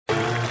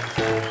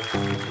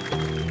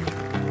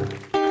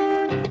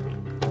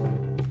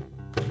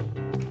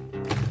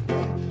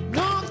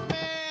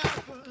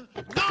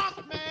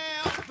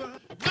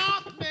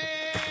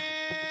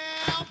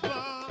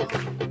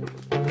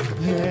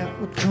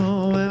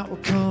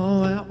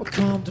we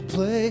come to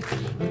play.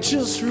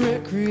 Just for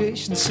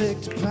recreation's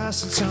sake, to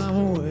pass the time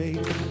away.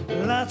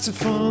 Lots of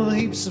fun,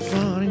 heaps of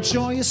fun,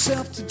 enjoy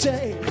yourself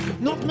today.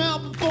 North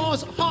Melbourne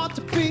boys are hard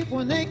to beat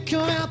when they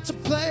come out to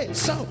play.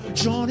 So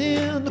join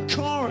in the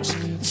chorus,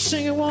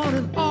 sing it one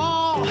and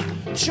all.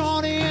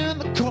 Join in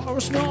the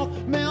chorus, North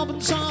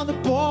Melbourne's on the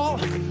ball.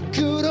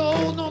 Good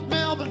old North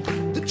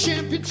Melbourne, the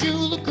champions,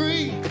 you'll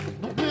agree.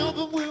 North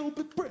Melbourne will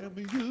be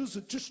premiers,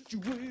 just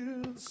you wait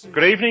and see.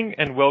 Good evening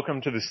and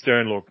welcome to the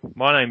Stern Look.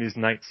 My name is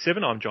Nate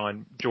Seven. I'm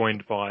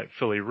joined by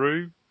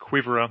Phillyroo,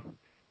 Quivorir,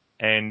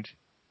 and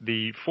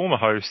the former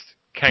host,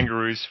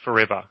 Kangaroos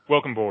Forever.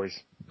 Welcome, boys.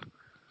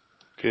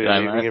 Good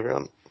evening,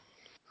 everyone.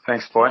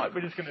 Thanks, boy. Right,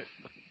 we're just going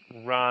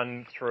to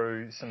run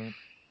through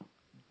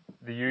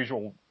the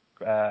usual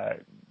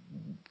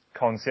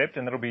concept,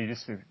 and that'll be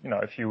just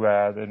a few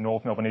the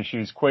North Melbourne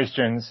issues,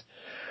 questions.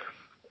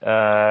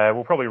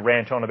 We'll probably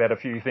rant on about a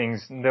few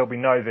things. There'll be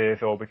no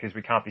VFL because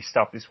we can't be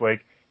stuffed this week.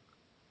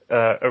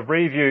 A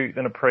review,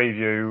 then a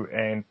preview,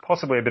 and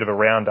possibly a bit of a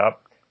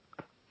roundup.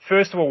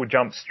 First of all, we'll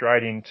jump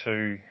straight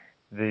into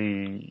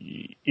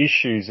the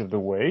issues of the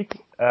week.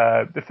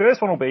 The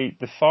first one will be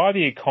the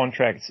 5-year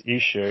contracts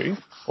issue,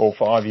 or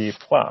 5-year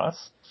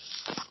plus.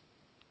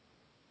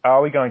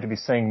 Are we going to be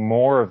seeing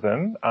more of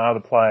them? Are the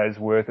players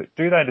worth it?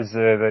 Do they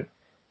deserve it?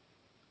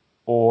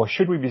 Or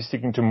should we be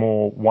sticking to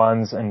more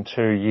 1 and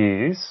 2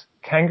 years?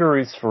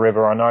 Kangaroos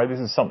Forever, I know this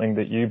is something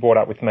that you brought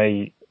up with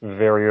me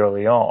very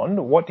early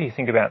on. What do you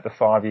think about the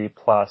 5-year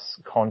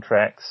plus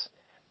contracts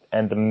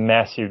and the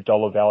massive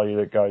dollar value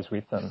that goes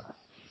with them?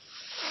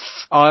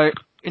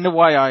 In a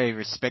way, I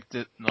respect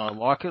it and I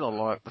like it. I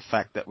like the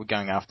fact that we're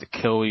going after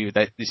Kelly with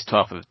this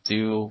type of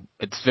deal.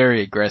 It's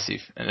very aggressive,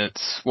 and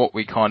it's what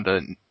we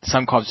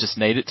some clubs just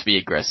need it to be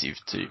aggressive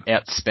to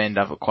outspend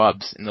other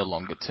clubs in the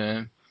longer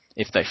term.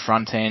 If they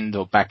front end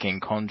or back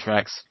end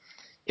contracts,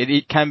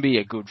 it can be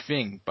a good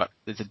thing, but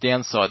there's a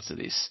downside to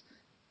this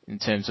in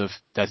terms of,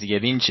 does he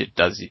get injured?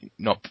 Does he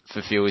not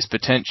fulfill his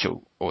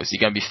potential? Or is he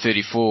going to be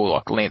 34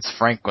 like Lance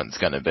Franklin's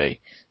going to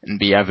be and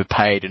be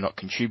overpaid and not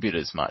contribute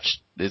as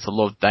much? There's a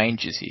lot of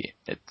dangers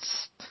here.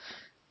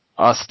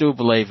 I still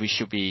believe we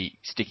should be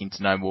sticking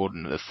to no more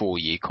than a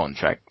 4-year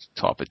contract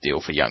type of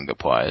deal for younger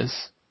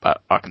players,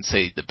 but I can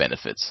see the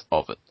benefits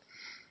of it.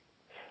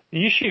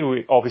 The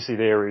issue obviously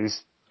there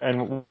is,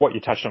 and what you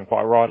touched on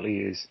quite rightly,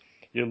 is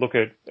you look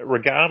at,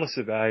 regardless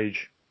of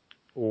age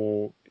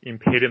or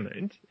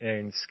impediment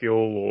and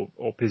skill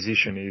or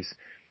position,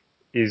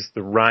 is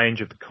the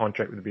range of the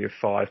contract would be a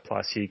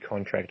 5+ year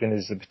contract, and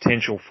there's the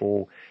potential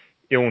for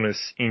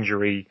illness,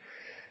 injury,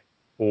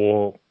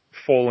 or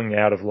falling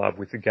out of love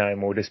with the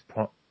game, or just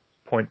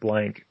point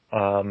blank,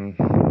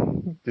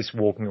 just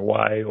walking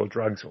away, or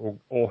drugs,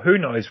 or who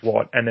knows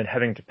what, and then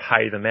having to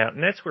pay them out.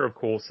 And that's where, of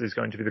course, there's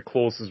going to be the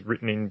clauses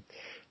written in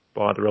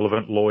by the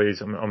relevant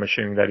lawyers. I'm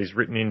assuming that is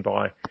written in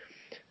by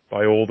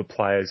all the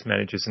players,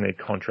 managers and their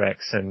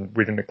contracts and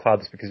within the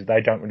clubs, because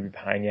they don't want to be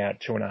paying out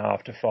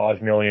 $2.5 to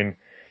 $5 million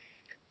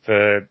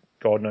for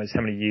God knows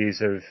how many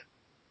years of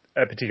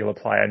a particular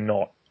player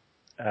not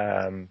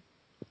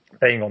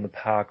being on the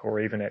park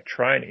or even at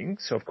training.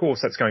 So of course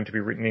that's going to be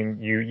written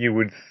in, you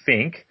would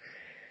think.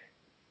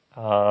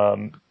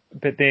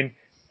 But then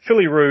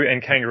Phillyroo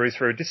and Kangaroos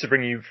Forever, just to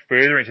bring you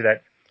further into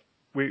that,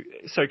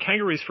 so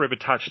Kangaroos Forever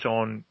touched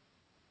on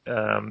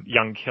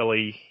young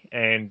Kelly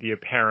and the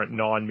apparent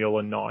 $9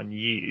 million in 9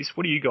 years.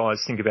 What do you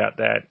guys think about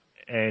that?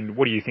 And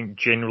what do you think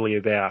generally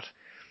about,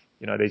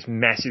 these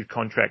massive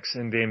contracts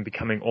and them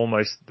becoming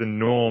almost the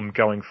norm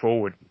going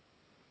forward?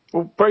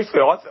 Well, briefly,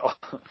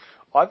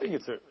 I think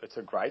it's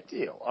a great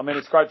deal. I mean,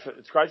 it's great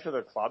for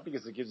the club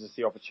because it gives us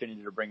the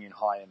opportunity to bring in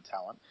high-end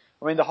talent.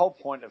 I mean, the whole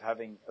point of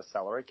having a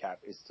salary cap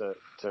is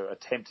to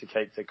attempt to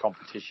keep the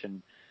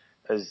competition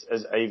as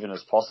even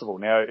as possible.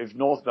 Now, if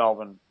North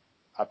Melbourne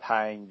are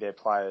paying their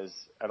players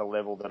at a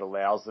level that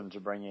allows them to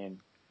bring in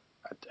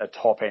a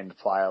top-end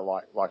player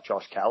like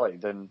Josh Kelly,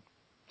 then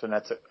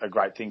that's a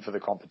great thing for the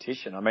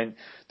competition. I mean,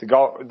 the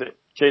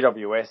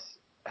GWS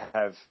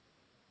have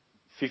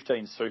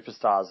 15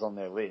 superstars on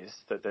their list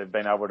that they've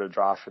been able to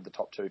draft with the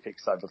top 2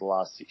 picks over the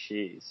last 6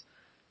 years.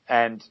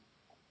 And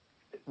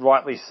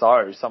rightly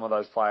so, some of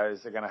those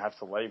players are going to have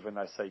to leave when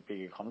they see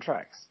bigger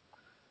contracts.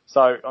 So,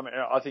 I mean,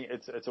 I think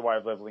it's a way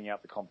of levelling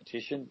out the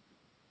competition.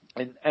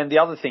 And the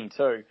other thing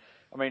too,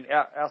 I mean,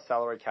 our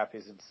salary cap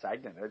isn't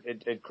stagnant.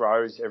 It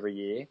grows every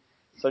year.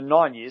 So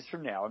 9 years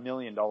from now, $1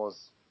 million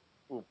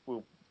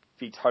will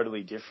be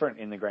totally different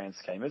in the grand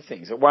scheme of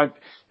things. It won't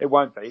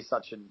be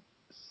such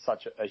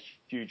a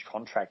huge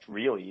contract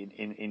really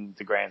in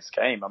the grand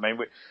scheme. I mean,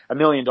 $1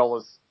 million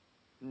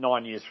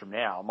 9 years from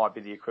now might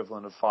be the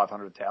equivalent of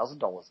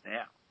 $500,000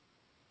 now.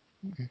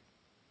 Mm-hmm.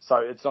 So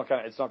it's not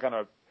going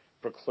to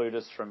preclude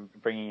us from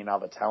bringing in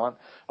other talent.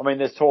 I mean,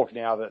 there's talk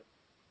now that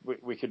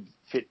we could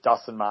fit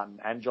Dustin Martin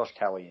and Josh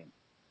Kelly in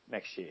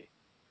next year.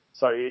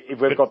 So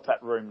if we've got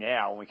that room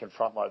now and we can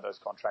front load those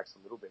contracts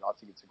a little bit, I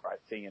think it's a great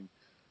thing,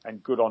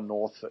 and good on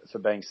North for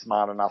being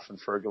smart enough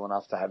and frugal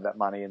enough to have that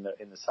money in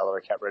the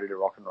salary cap ready to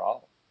rock and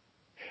roll.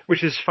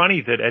 Which is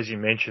funny that, as you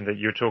mentioned, that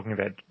you're talking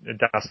about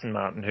Dustin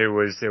Martin, there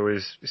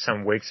was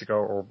some weeks ago,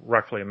 or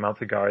roughly a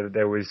month ago, that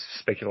there was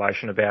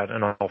speculation about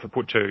an offer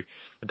put to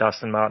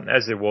Dustin Martin,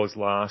 as there was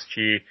last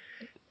year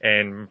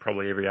and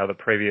probably every other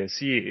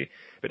previous year.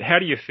 But how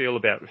do you feel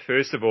about,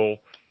 first of all,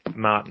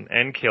 Martin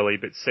and Kelly,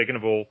 but second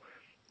of all,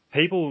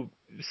 people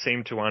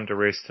seem to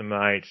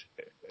underestimate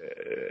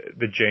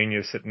the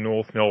genius at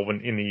North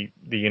Melbourne in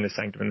the inner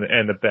sanctum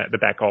and the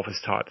back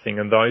office type thing,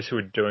 and those who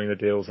are doing the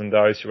deals and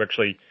those who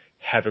actually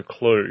have a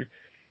clue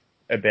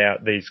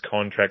about these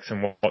contracts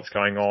and what's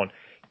going on.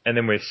 And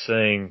then we're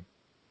seeing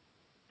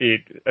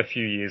it a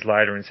few years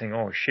later and saying,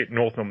 oh shit,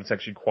 North Melbourne's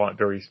actually quite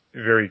very,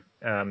 very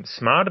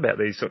smart about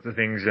these sorts of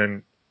things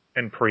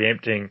and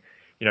preempting,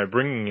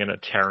 bringing in a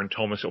Taron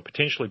Thomas or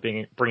potentially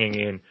bringing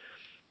in,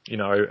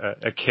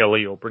 a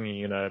Kelly or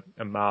bringing in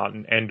a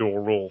Martin and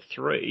or all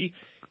three,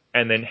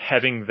 and then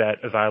having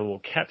that available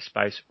cap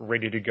space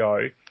ready to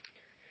go,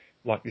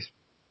 like this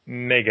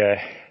mega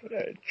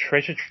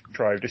treasure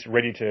trove, just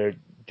ready to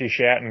dish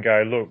out and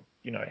go, look,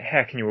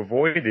 how can you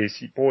avoid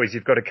this? Boys,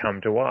 you've got to come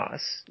to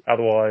us,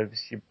 otherwise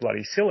you're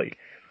bloody silly.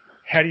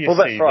 How do you see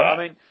that's right.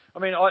 that? I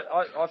mean,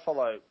 I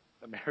follow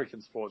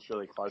American sports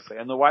really closely,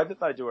 and the way that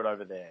they do it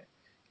over there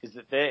is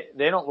that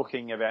they're not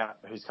looking about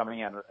who's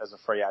coming out as a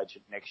free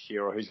agent next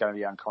year or who's going to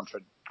be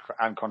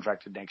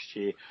uncontracted next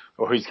year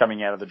or who's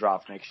coming out of the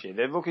draft next year.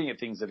 They're looking at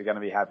things that are going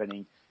to be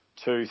happening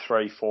 2,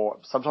 3, 4,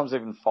 sometimes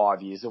even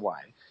 5 years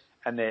away.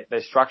 And they're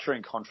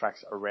structuring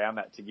contracts around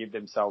that to give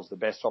themselves the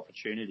best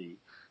opportunity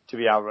to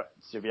be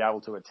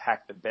able to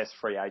attack the best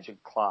free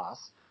agent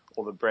class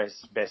or the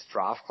best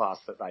draft class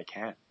that they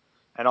can.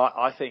 And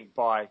I think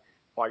by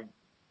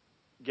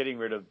getting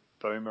rid of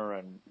Boomer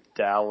and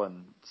Dal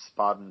and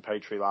Spud and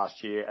Petrie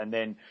last year, and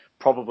then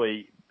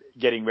probably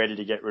getting ready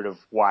to get rid of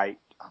Waite,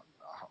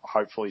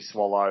 hopefully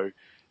Swallow,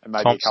 and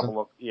maybe Thompson. a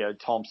couple of,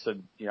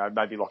 Thompson,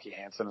 maybe Lockie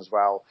Hansen as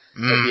well at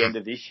the end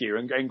of this year,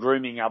 and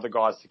grooming other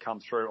guys to come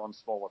through on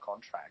smaller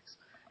contracts,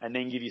 and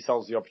then give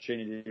yourselves the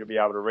opportunity to be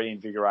able to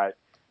reinvigorate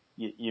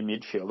your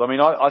midfield. I mean,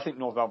 I think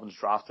North Melbourne's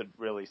drafted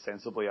really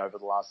sensibly over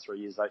the last 3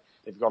 years.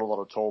 They've got a lot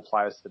of tall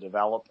players to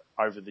develop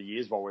over the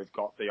years, while we've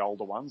got the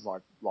older ones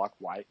like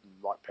Waite and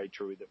like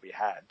Petrie that we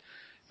had.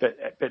 But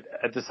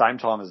at the same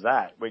time as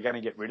that, we're going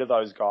to get rid of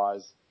those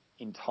guys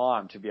in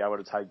time to be able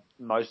to take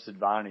most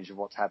advantage of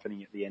what's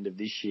happening at the end of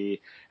this year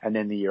and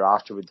then the year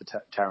after with the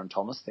Taron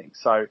Thomas thing.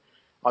 So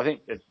I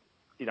think that,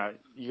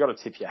 you got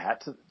to tip your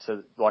hat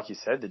to, like you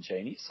said, the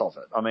genius of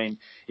it. I mean,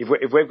 if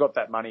we've got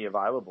that money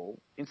available,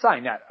 in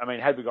saying that, I mean,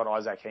 had we got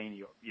Isaac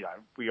Heaney,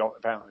 we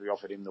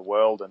offered him the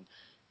world, and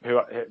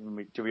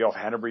do we offer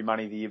Hanbury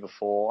money the year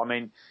before? I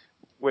mean,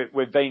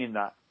 we've been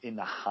in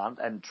the hunt,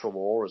 and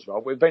Trelaw as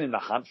well. We've been in the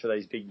hunt for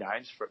these big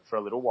names for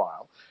a little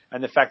while,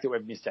 and the fact that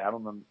we've missed out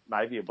on them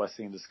may be a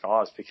blessing in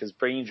disguise, because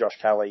bringing Josh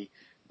Kelly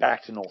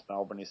back to North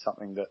Melbourne is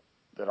something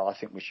that I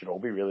think we should all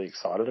be really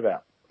excited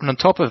about. And on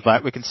top of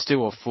that, we can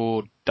still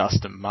afford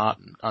Dustin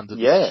Martin under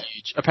this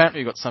huge.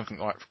 Apparently, we've got something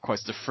like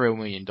close to $3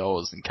 million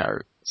in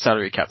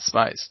salary cap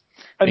space.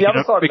 And the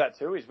other side of that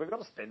too is we've got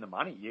to spend the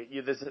money.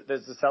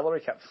 There's a salary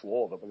cap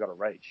floor that we've got to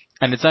reach,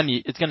 and it's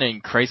going to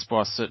increase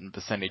by a certain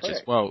percentage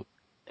as well.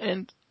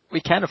 And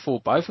we can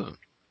afford both of them.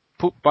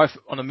 Put both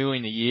on $1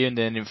 million a year, and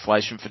then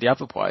inflation for the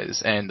other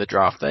players and the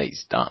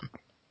draftees. Done.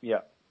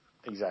 Yeah,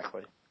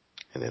 exactly.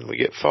 And then we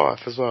get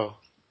Fife as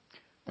well.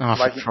 Oh,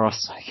 for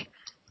Christ's sake.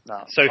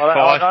 No. So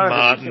Fife,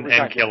 Martin,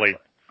 and Kelly.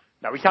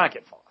 No, we can't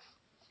get Fife.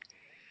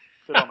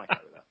 So I'm okay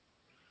with that.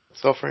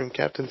 Let's offer him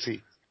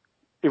captaincy.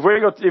 If we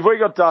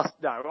got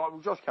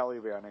Josh Kelly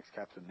will be our next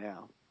captain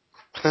now.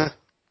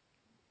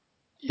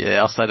 Yeah,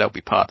 I'll say that'll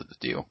be part of the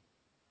deal.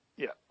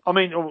 Yeah. I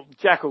mean,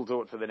 Jack will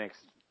do it for the next,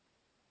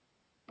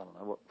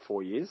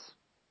 4 years?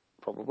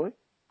 Probably.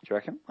 Do you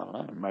reckon? I don't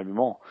know, maybe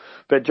more.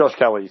 But Josh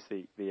Kelly's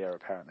the heir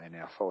apparent there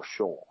now, for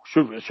sure.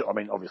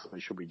 Obviously,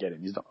 should we get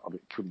him? He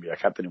couldn't be our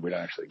captain if we don't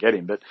actually get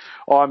him. But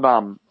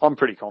I'm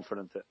pretty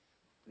confident that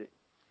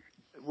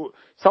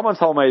someone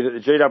told me that the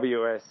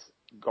GWS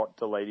got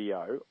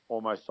Deledio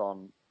almost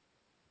on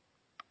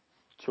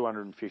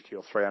 250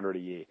 or 300 a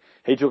year.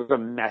 He took a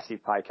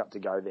massive pay cut to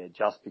go there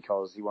just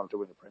because he wanted to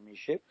win the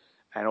premiership,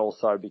 and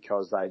also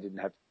because they didn't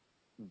have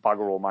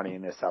bugger all money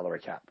in their salary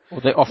cap. Well,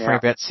 they're offering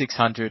about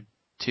 600.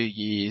 2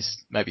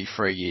 years, maybe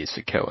 3 years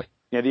for Kelly.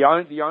 Now,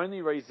 the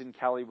only reason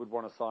Kelly would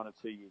want to sign a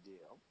 2-year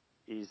deal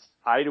is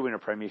A, to win a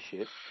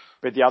premiership,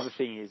 but the other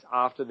thing is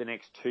after the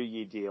next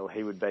 2-year deal,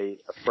 he would be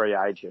a free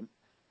agent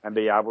and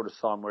be able to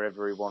sign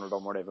wherever he wanted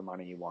on whatever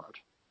money he wanted.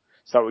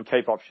 So it would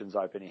keep options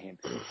open to him.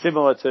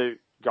 Similar to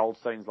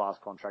Goldstein's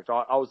last contract.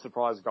 I was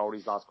surprised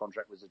Goldie's last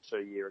contract was a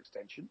 2-year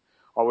extension.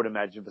 I would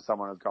imagine for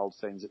someone with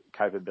Goldstein's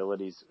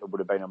capabilities, it would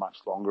have been a much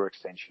longer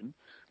extension.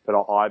 But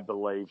I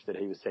believed that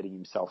he was setting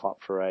himself up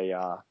for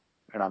an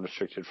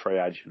unrestricted free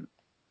agent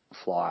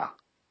flyer.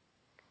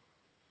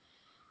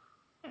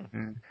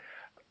 Mm-hmm.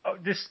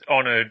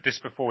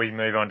 Just before we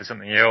move on to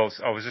something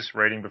else, I was just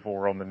reading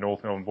before on the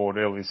North Melbourne board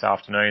earlier this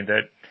afternoon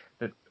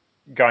that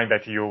going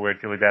back to your word,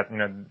 Philly, about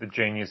the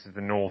genius of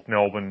the North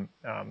Melbourne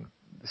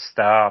the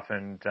staff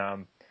and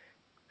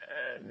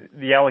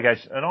the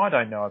allegation, and I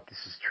don't know if this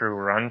is true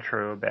or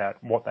untrue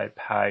about what they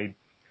paid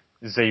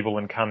Zeeble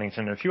and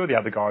Cunnington and a few of the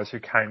other guys who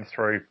came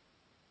through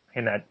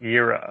in that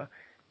era,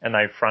 and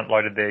they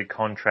front-loaded their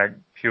contract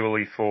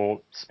purely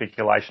for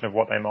speculation of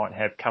what they might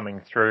have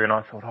coming through. And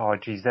I thought, oh,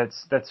 geez,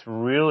 that's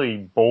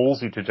really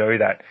ballsy to do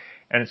that.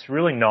 And it's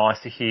really nice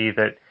to hear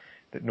that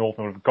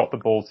Northern have got the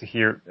balls to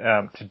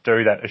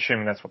do that,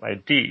 assuming that's what they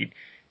did.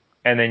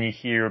 And then you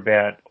hear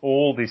about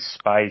all this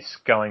space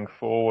going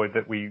forward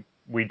that we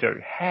do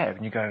have,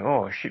 and you go,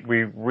 oh shit,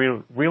 we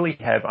really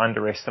have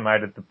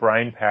underestimated the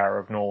brain power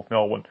of North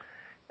Melbourne.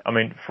 I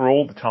mean, for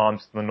all the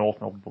times on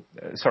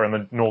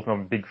the North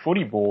Melbourne Big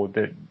Footy Board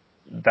that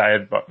they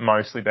have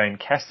mostly been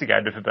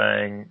castigated for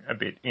being a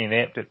bit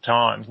inept at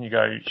times, and you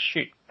go,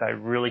 shit, they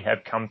really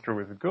have come through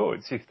with the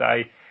goods. If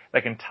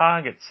they can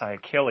target, say,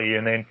 Kelly,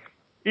 and then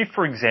if,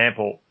 for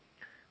example,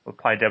 we'll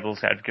play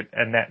devil's advocate,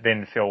 and that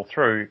then fell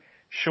through,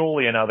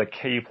 surely another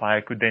key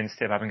player could then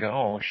step up and go,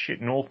 oh shit,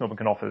 North Melbourne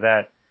can offer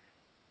that.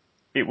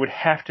 It would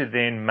have to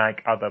then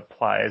make other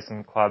players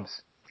and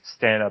clubs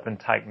stand up and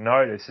take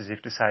notice, as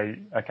if to say,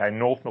 okay,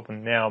 North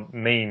Melbourne now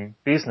mean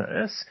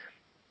business,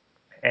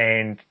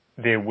 and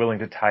they're willing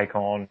to take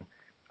on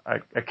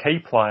a key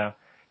player,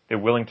 they're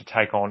willing to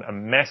take on a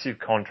massive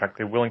contract,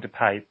 they're willing to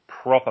pay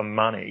proper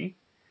money.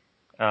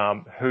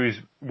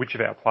 Which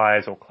of our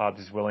players or clubs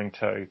is willing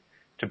to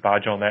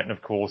budge on that? And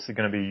of course, they're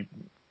going to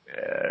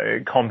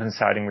be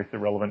compensating with the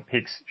relevant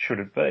picks, should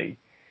it be.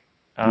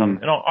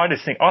 And I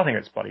think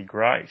it's bloody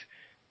great.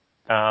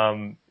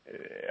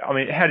 I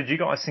mean, how did you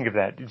guys think of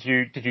that? Did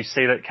you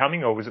see that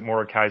coming, or was it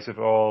more a case of,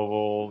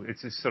 oh, well,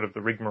 it's just sort of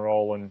the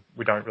rigmarole and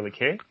we don't really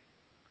care?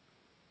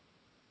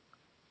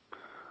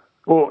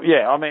 Well,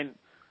 yeah, I mean,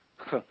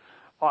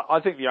 I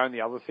think the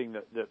only other thing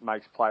that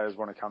makes players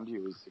want to come to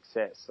you is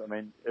success. I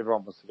mean,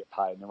 everyone wants to get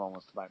paid and everyone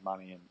wants to make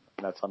money, and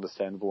that's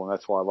understandable, and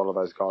that's why a lot of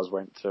those guys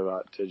went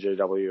to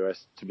GWS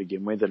to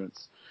begin with, and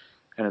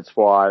it's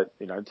why,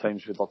 you know,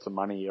 teams with lots of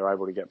money are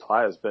able to get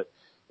players. But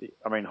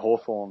I mean,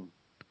 Hawthorn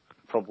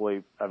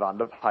probably have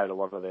underpaid a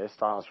lot of their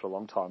stars for a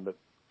long time, but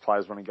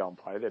players want to go and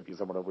play there because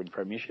they want to win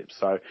premierships.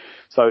 So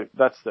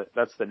that's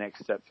the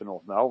next step for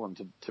North Melbourne,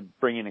 to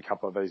bring in a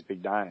couple of these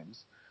big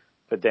names,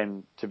 but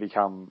then to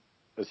become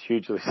as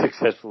hugely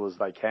successful as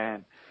they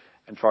can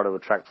and try to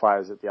attract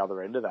players at the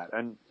other end of that.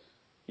 And,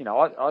 you know,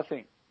 I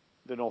think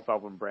the North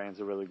Melbourne brand's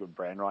a really good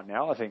brand right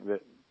now. I think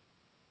that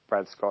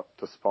Brad Scott,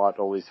 despite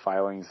all his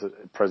failings,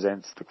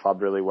 presents the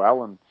club really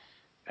well,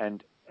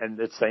 and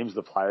it seems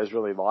the players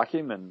really like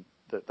him and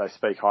that they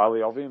speak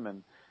highly of him.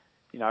 And,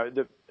 you know,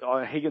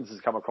 Higgins has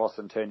come across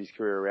and turned his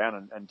career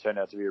around and turned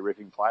out to be a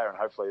ripping player, and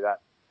hopefully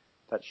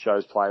that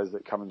shows players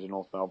that coming to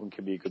North Melbourne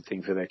can be a good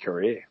thing for their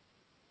career.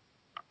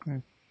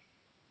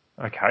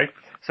 Okay,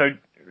 so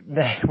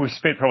we've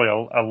spent probably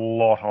a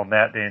lot on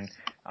that then.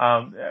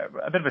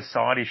 A bit of a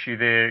side issue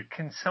there.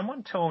 Can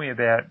someone tell me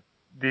about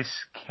this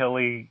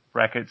Kelly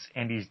Rackets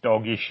and his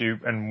dog issue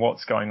and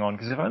what's going on?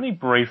 Because I've only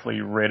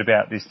briefly read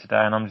about this today,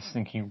 and I'm just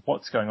thinking,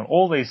 what's going on?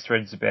 All these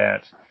threads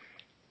about,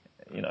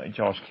 you know,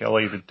 Josh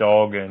Kelly, the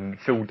dog, and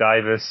Phil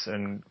Davis,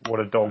 and what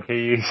a dog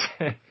he is.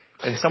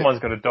 And someone's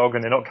got a dog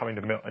and they're not coming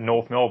to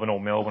North Melbourne or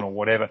Melbourne or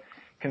whatever.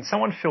 Can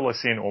someone fill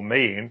us in, or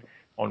me in,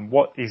 on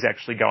what is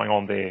actually going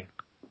on there?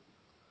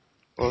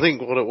 Well, I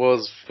think what it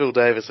was, Phil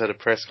Davis had a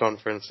press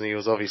conference and he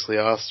was obviously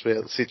asked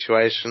about the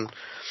situation,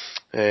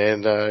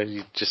 and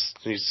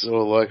he's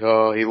sort of like,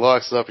 oh, he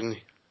likes it up in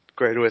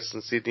Greater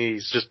Western Sydney,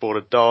 he's just bought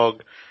a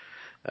dog,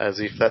 as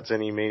if that's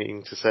any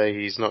meaning to say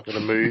he's not going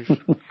to move.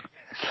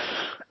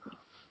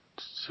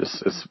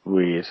 It's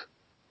weird.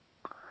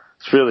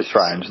 It's really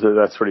strange that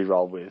that's what he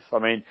rolled with. I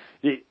mean,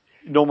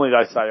 normally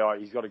they say, oh,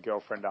 he's got a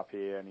girlfriend up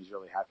here and he's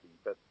really happy,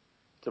 but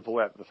to pull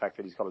out the fact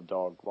that he's got a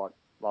dog, like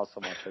last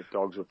time I checked,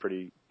 dogs were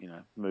pretty, you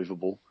know,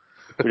 movable.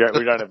 We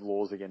don't have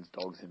laws against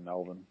dogs in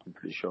Melbourne, I'm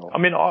pretty sure. I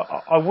mean,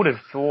 I would have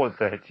thought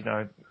that, you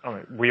know, I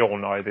mean, we all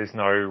know there's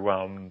no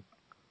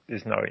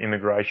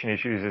immigration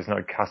issues, there's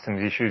no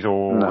customs issues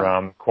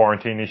or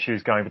quarantine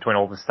issues going between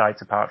all the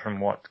states, apart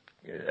from what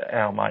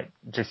our mate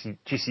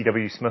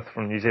GCW Smith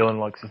from New Zealand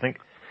likes to think.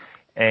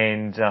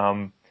 And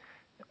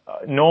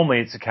normally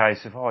it's a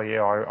case of, oh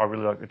yeah, I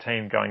really like the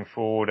team going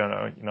forward,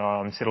 and you know,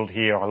 I'm settled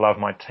here, I love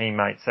my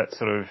teammates, that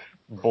sort of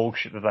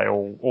bullshit that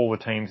all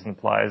the teams and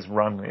the players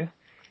run with.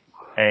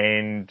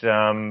 And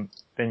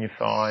then you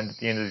find at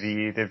the end of the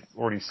year they've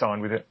already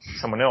signed with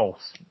someone else.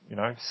 You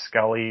know,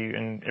 Scully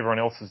and everyone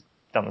else has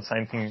done the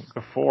same thing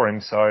before him.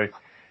 So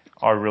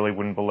I really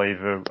wouldn't believe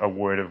a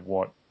word of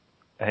what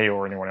he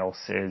or anyone else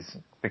says,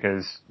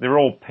 because they're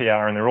all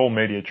PR and they're all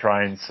media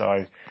trained.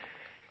 So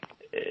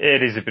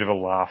it is a bit of a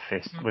laugh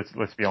fest.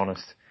 Let's be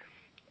honest.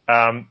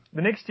 The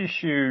next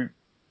issue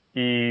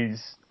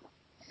is,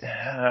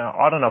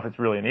 I don't know if it's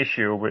really an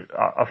issue, but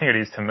I think it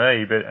is to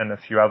me, and a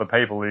few other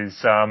people, is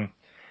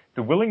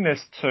the willingness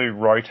to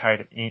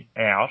rotate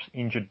out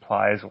injured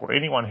players or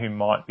anyone who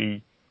might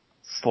be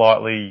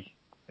slightly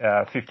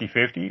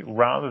 50-50,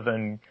 rather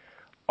than,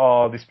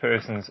 oh, this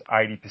person's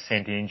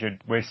 80%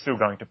 injured, we're still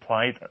going to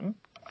play them.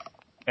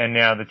 And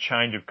now the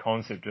change of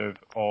concept of,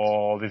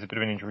 there's a bit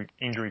of an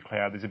injury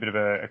cloud, there's a bit of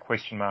a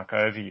question mark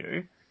over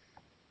you.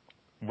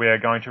 We're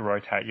going to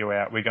rotate you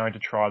out. We're going to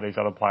try these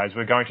other players.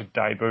 We're going to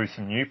debut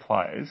some new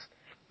players.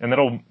 And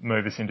that'll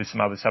move us into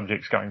some other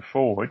subjects going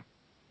forward.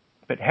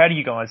 But how do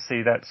you guys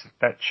see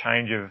that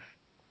change of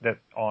that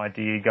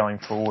idea going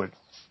forward?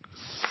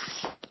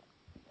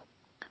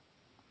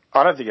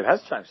 I don't think it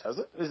has changed, has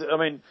it? I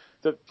mean,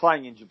 the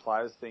playing injured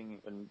players thing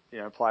and,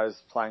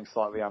 players playing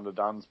slightly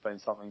underdone's been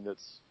something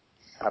that's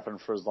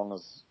happened for as long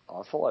as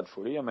I followed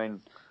footy. I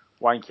mean,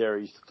 Wayne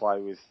Carey used to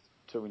play with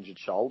 2 injured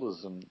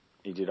shoulders and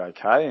he did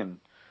okay. And,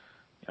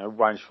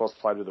 Wayne Schwartz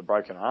played with a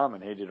broken arm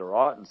and he did all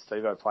right. And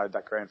Steve-O played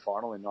that grand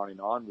final in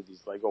 99 with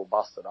his leg all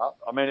busted up.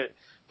 I mean,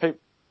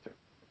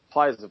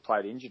 players have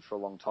played injured for a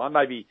long time.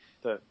 Maybe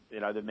the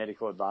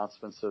medical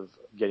advancements of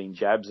getting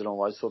jabs and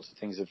all those sorts of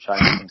things have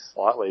changed things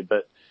slightly,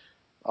 but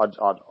I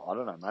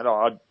don't know,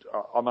 mate.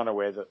 I'm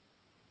unaware that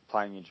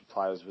playing injured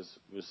players was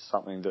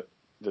something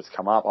that's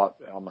come up.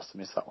 I must have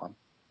missed that one.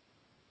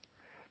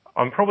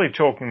 I'm probably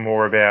talking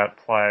more about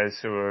players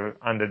who are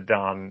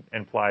underdone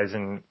and players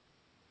in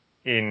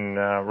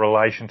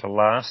relation to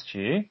last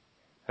year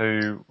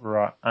who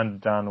were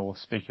underdone or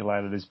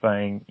speculated as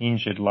being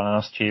injured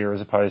last year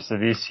as opposed to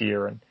this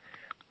year,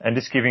 and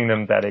just giving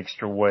them that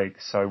extra week.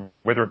 So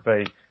whether it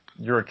be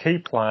you're a key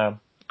player,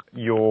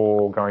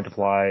 you're going to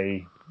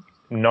play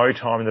no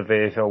time in the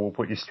VFL, will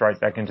put you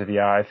straight back into the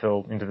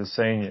AFL, into the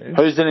seniors.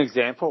 Who's an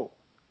example?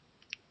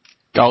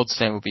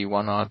 Goldstein would be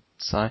one, I'd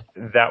say.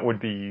 That would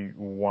be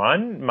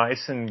one.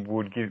 Mason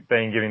would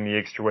been given the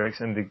extra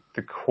weeks and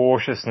the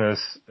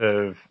cautiousness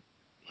of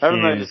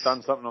haven't they just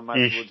done something on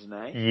Mason Wood's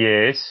knee?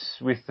 Yes,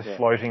 with the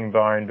floating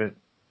bone, but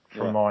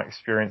from my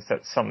experience,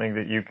 that's something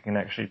that you can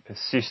actually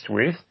persist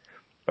with.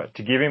 But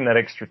to give him that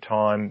extra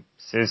time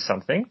says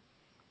something.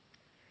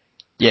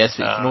 Yes,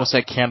 but you can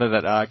also counter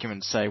that argument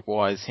and say,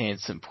 why is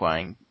Hansen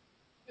playing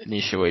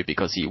initially?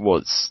 Because he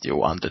was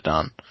still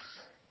underdone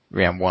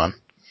round 1.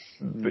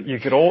 But you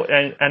could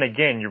and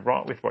again, you're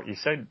right with what you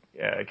said,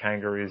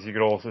 Kangaroos. You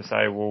could also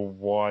say, well,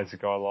 why is a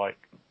guy like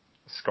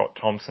Scott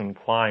Thompson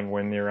playing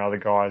when there are other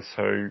guys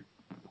who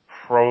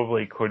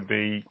probably could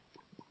be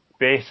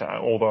better,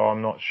 although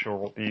I'm not sure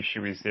what the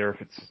issue is there,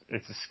 if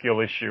it's a skill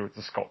issue, it's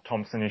a Scott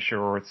Thompson issue,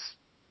 or it's,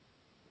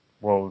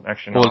 well,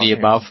 actually not. All the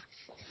above.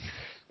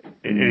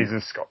 It is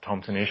a Scott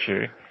Thompson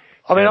issue.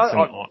 I mean, I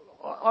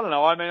don't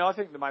know. I mean, I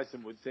think the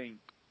Mason Wood thing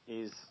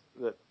is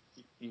that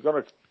you've got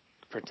to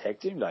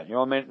protect him, don't you?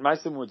 I mean,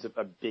 Mason Wood's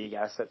a big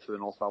asset for the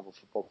North Melbourne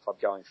Football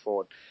Club going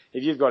forward.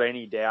 If you've got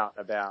any doubt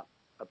about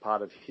a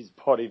part of his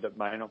body that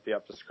may not be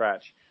up to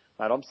scratch,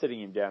 mate, I'm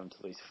sitting him down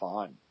until he's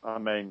fine. I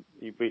mean,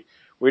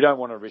 we don't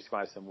want to risk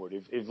Mason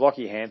Wood. If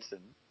Lockie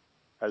Hansen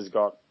has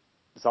got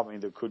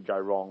something that could go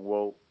wrong,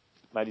 well,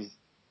 mate,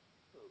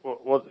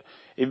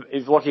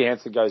 if Lockie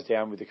Hansen goes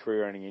down with a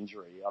career-ending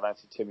injury, I don't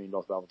think too many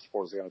North Melbourne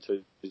supporters are going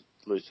to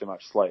lose too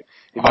much sleep.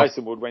 If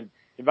Mason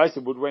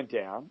Wood went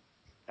down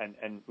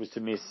and was to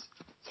miss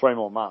 3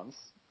 more months,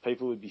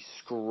 people would be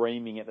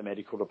screaming at the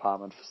medical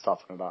department for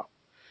stuffing it up.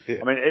 Yeah.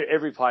 I mean,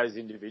 every player's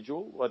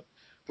individual. Like,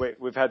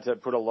 we've had to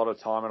put a lot of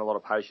time and a lot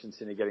of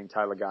patience into getting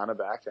Taylor Garner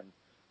back, and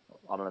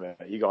I don't know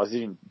about you guys, he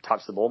didn't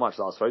touch the ball much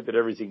last week, but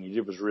everything he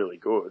did was really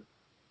good.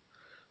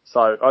 So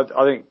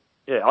I think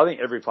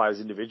every player's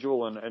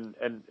individual, and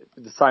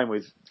the same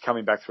with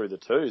coming back through the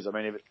twos. I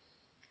mean,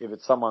 if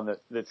it's someone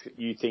that's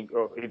you think,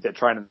 or if they're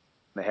training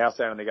the house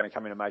down and they're going to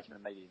come in and make an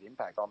immediate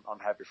impact, I'm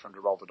happy for them to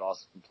roll the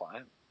dice and play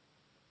him.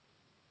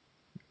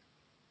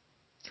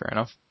 Fair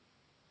enough.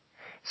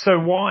 So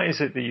why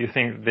is it that you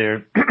think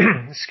there,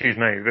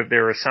 that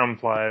there are some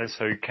players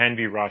who can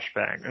be rushed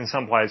back and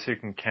some players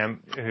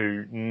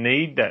who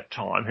need that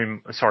time,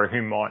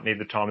 who might need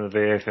the time in the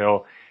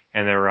VFL,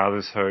 and there are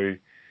others who,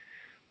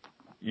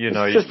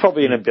 it's just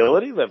probably an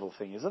ability level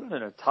thing, isn't it?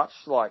 And a touch,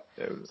 like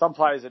some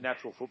players are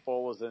natural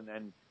footballers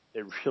and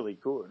they're really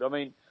good. I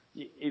mean,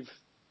 if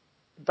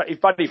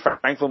Buddy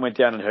Franklin went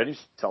down and hurt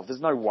himself,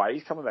 there's no way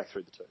he's coming back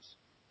through the twos.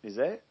 Is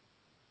there?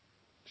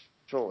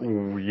 Surely.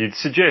 Ooh, you'd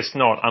suggest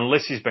not,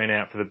 unless he's been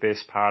out for the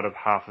best part of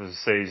half of the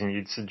season.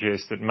 You'd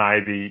suggest that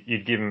maybe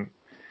you'd give him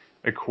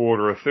a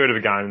quarter, a third of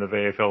a game in the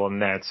VFL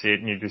and that's it,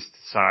 and you just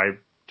say,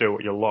 do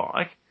what you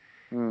like.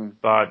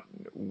 But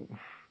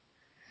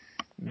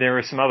there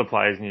are some other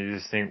players and you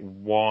just think,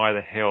 why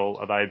the hell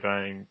are they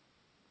being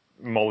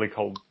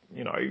mollycoddled?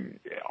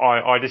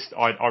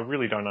 I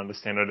really don't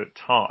understand it at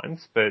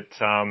times. But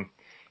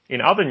in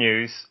other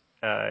news,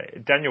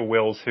 Daniel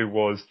Wells, who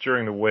was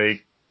during the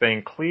week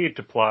being cleared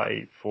to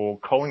play for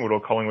Collingwood or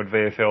Collingwood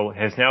VFL,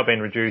 has now been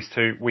reduced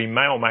to, we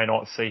may or may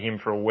not see him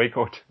for a week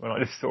or two. And I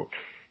just thought,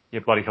 yeah,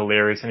 bloody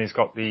hilarious. And he's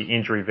got the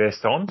injury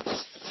vest on.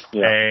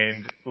 Yeah.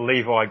 And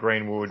Levi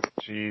Greenwood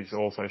is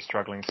also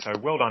struggling. So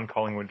well done,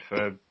 Collingwood,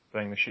 for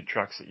being the shit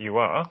trucks that you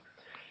are.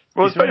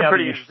 Well, it's been a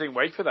pretty interesting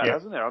week for that,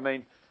 hasn't there? I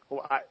mean,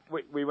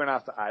 we went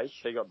after Ash.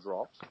 He got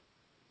dropped.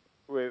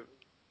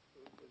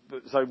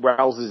 So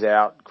Wells is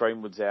out.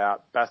 Greenwood's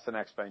out.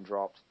 Bastonak's been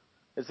dropped.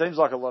 it seems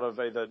like a lot of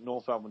either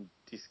North Melbourne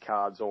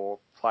discards or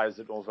players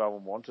that North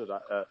Melbourne wanted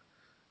are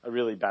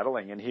really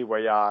battling. And here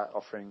we are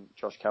offering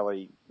Josh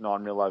Kelly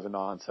 $9 million over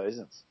 9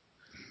 seasons.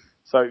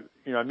 So,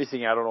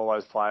 missing out on all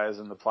those players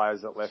and the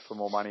players that left for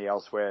more money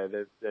elsewhere,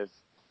 they've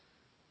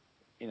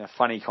in a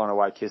funny kind of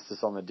way, kissed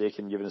us on the dick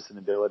and given us an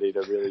ability to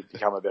really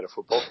become a better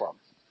football club.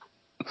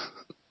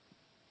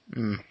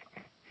 Mm.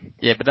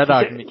 Yeah, but that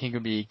argument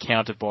can be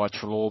countered by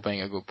Treloar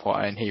being a good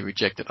player and he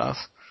rejected us.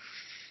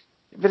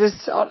 But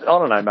I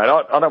don't know, mate.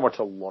 I don't watch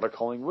a lot of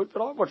Collingwood,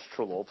 but I watch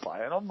Treloar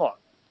play, and I'm not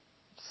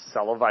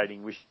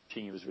salivating wishing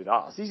he was with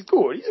us. He's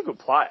good. He's a good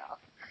player.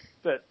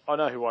 But I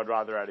know who I'd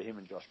rather out of him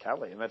and Josh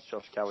Kelly, and that's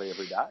Josh Kelly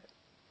every day.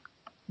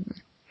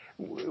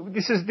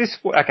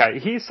 Okay,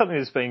 here's something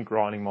that's been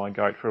grinding my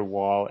goat for a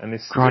while, and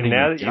this Grinding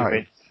now your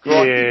that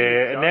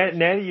goat.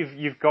 now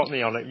you've got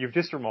me on it. You've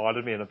just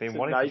reminded me, and I've been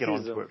wanting to get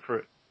onto it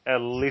for a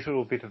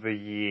little bit of a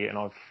year, and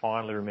I've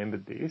finally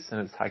remembered this,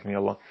 and it's taken me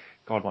a long.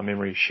 God, my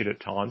memory is shit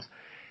at times.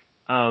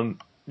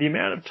 The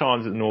amount of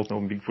times at the North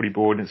Melbourne Big Footy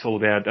Board, and it's all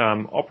about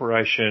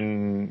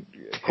Operation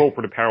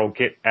Corporate Apparel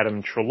Get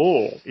Adam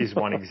Treloar is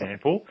one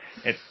example,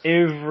 and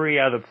every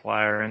other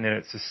player, and then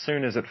it's as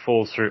soon as it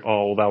falls through,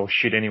 oh, they were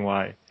shit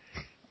anyway.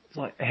 It's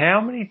like,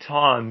 how many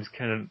times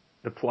can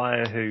the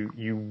player who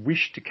you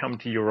wish to come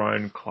to your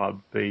own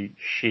club be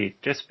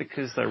shit just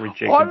because they're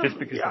rejected?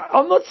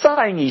 I'm not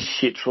saying he's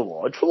shit,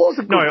 Treloar. Treloar's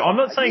a good player. I'm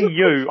not saying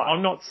you.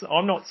 I'm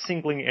not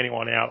singling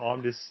anyone out.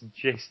 I'm just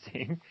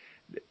suggesting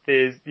that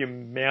there's the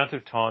amount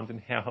of times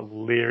and how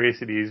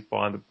hilarious it is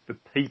by the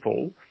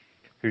people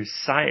who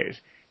say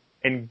it.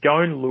 And go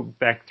and look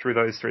back through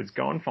those threads.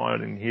 Go and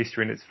find it in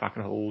history, and it's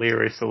fucking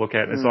hilarious to look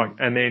at. And it's like,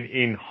 and then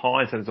in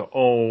hindsight, it's like,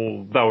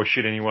 oh, they were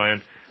shit anyway,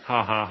 and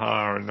ha ha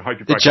ha, and I hope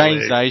you break the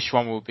James Aish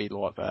one will be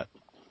like that.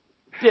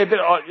 Yeah, but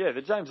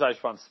the James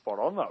Aish one's spot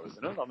on though,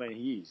 isn't it? I mean,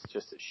 he is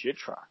just a shit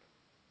truck.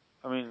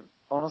 I mean,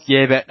 honestly.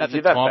 Yeah, but at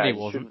the time he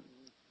wasn't.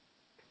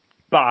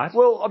 But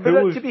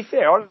to be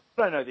fair, I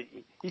don't know that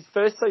his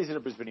first season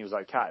at Brisbane he was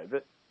okay,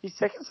 but his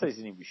second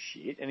season he was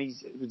shit, and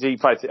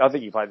I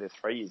think he played there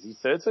 3 years. His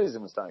third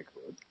season was no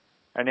good,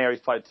 and now he's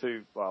played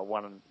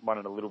one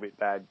and a little bit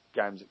bad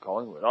games at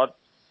Collingwood. I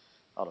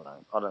don't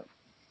know.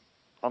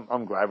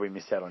 I'm glad we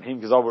missed out on him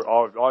because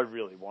I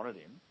really wanted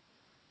him.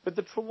 But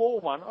the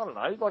Treloar one, I don't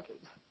know. Like,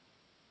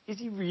 is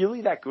he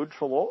really that good,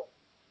 Treloar?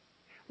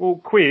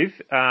 Well, Quiv,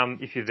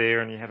 if you're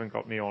there and you haven't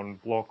got me on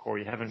block or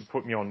you haven't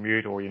put me on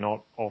mute or you're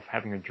not off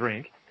having a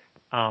drink,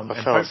 and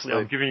hopefully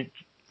I'm giving you...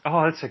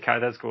 Oh, that's okay.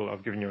 That's cool.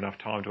 I've given you enough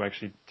time to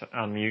actually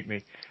unmute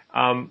me.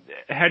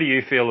 How do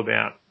you feel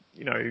about,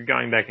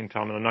 going back in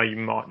time, and I know you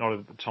might not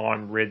at the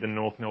time read the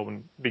North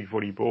Melbourne Big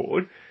Footy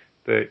Board,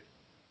 but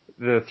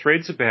the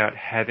threads about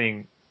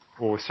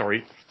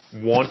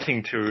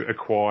wanting to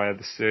acquire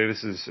the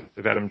services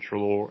of Adam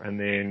Treloar and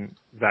then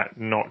that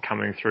not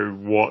coming through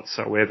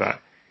whatsoever.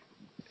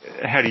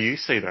 How do you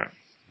see that?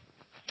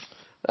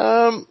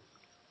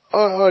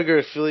 I agree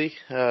with Philly.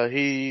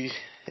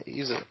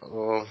 He's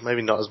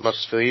maybe not as much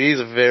as Philly. He's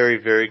a very,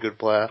 very good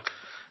player.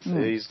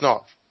 He's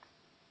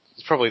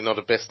probably not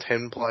a best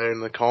 10 player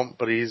in the comp,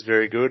 but he is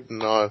very good.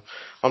 And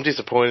I'm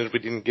disappointed we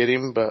didn't get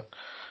him, but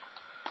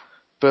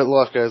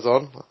life goes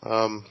on.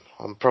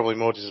 I'm probably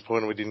more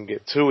disappointed we didn't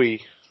get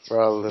Tui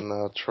rather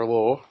than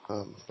Treloar.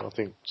 I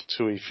think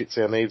Tui fits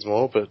our needs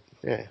more, but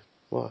yeah,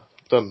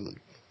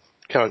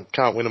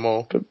 can't win them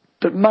all.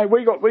 But mate,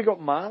 we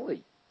got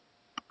Marley.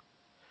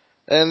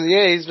 And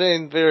yeah, he's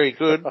been very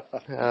good,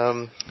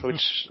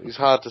 which is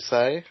hard to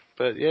say,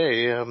 but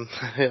yeah,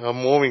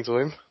 I'm warming to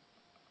him.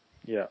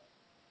 Yeah.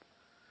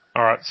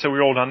 All right, so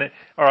we're all done there.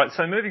 All right,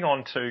 so moving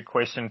on to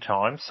question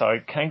time. So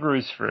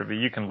Kangaroos Forever,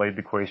 you can lead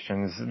the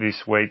questions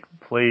this week.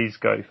 Please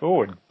go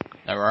forward.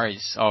 No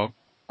worries. I'll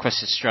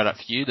question straight up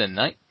for you then,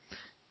 Nate.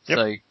 Yep.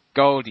 So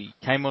Goldie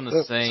came on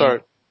the scene.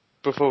 Sorry,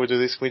 before we do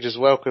this, can we just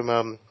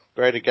welcome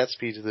Greater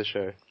Gattsby to the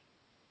show?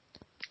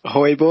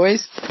 Ahoy,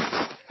 boys.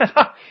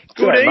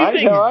 Good evening.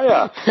 Mate, how are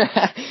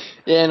you?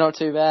 Yeah, not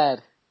too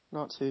bad.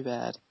 Not too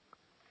bad.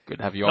 Good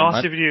to have you on,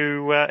 Nice mate. of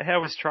you.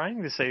 How was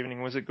training this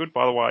evening? Was it good?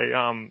 By the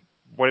way,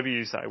 whatever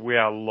you say, we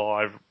are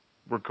live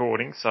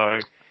recording, so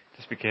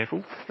just be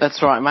careful.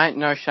 That's right, mate.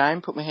 No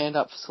shame. Put my hand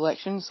up for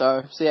selection,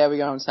 so see how we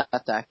go on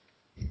Saturday.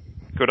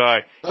 Good day.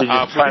 Did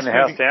you plan the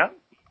house down?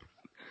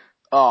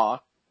 Oh,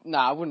 no,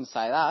 I wouldn't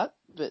say that,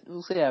 but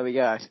we'll see how we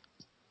go.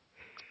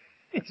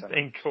 He's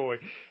been coy.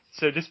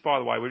 So just by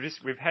the way,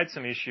 we've had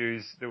some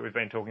issues that we've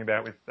been talking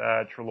about with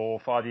Treloar,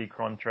 5-year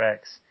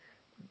contracts,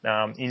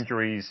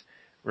 injuries.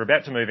 We're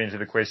about to move into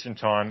the question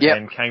time,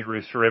 and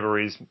Kangaroos Forever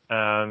is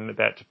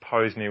about to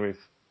pose me with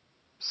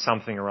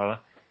something or other.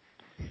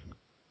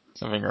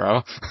 Something or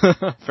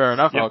other. Fair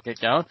enough, I'll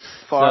get going.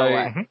 Fire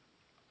away.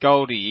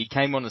 Goldie, he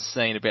came on the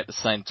scene about the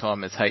same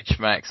time as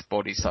H-Mac's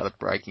body started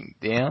breaking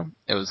down.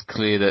 It was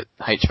clear that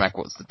H-Mac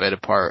was the better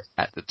player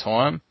at the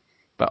time,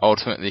 but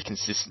ultimately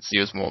consistency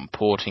was more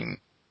important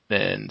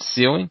than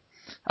ceiling.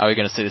 Are we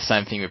going to see the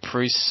same thing with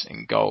Bruce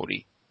and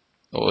Goldie?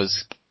 Or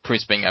is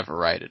Bruce being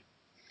overrated?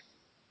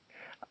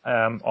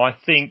 I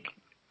think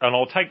and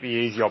I'll take the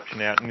easy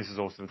option out, and this is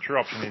also the true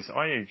option, is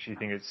I actually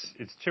think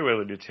it's too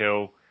early to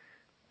tell,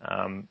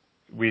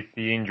 with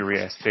the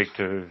injury aspect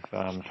of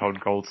Todd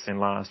Goldstein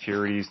last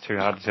year. It is too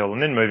hard to tell.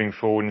 And then moving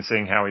forward and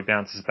seeing how he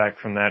bounces back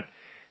from that.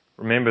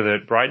 Remember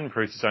that Braden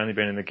Preuss has only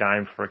been in the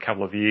game for a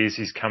couple of years.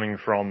 He's coming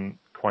from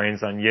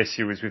Queensland. Yes,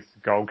 he was with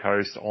Gold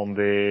Coast on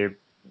their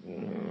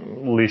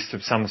list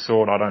of some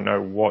sort. I don't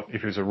know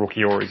if he was a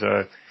rookie or he's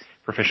a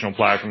professional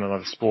player from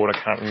another sport.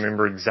 I can't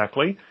remember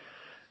exactly.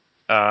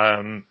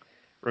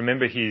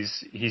 Remember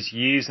his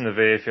years in the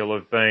VFL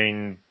have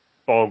been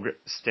bog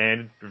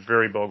standard,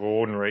 very bog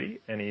ordinary,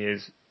 and he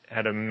has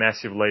had a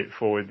massive leap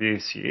forward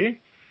this year.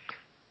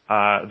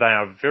 They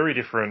are very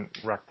different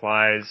ruck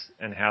players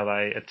and how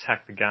they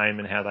attack the game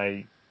and how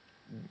they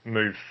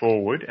move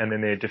forward, and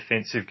then their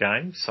defensive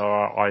game. So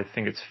I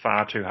think it's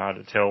far too hard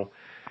to tell.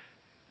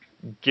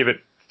 Give it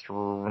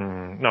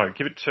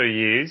 2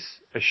 years,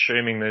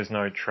 assuming there's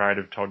no trade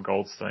of Todd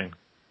Goldstein,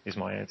 is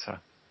my answer.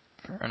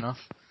 Fair enough.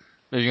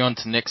 Moving on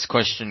to next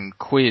question.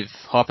 Quiv,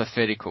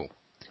 hypothetical.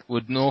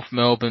 Would North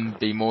Melbourne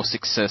be more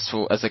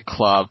successful as a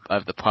club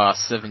over the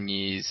past 7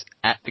 years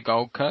at the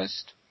Gold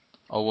Coast?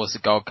 Or was the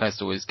Gold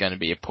Coast always going to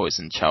be a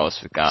poison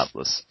chalice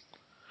regardless?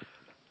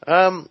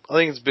 I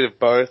think it's a bit of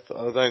both.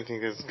 I don't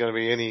think there's going to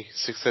be any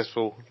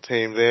successful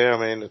team there. I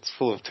mean, it's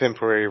full of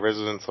temporary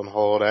residents on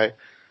holiday.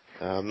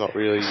 Not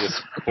really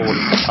just bored in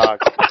the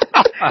park.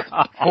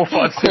 All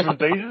 5 different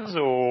visas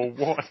or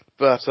what?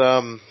 But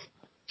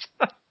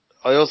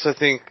I also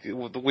think we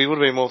would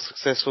have been more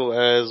successful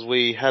as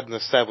we had an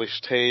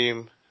established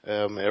team.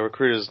 Our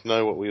recruiters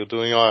know what we were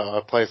doing.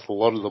 I placed a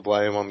lot of the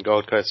blame on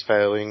Gold Coast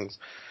failings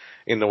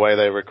in the way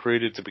they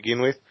recruited to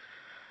begin with.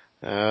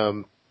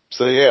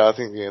 So yeah, I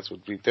think the answer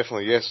would be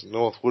definitely yes.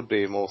 North would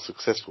be a more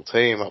successful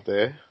team up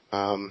there,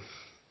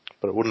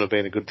 but it wouldn't have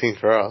been a good thing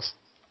for us.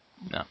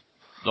 No,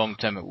 long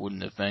term it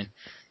wouldn't have been.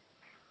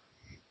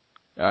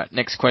 Alright,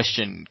 next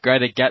question.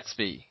 Greater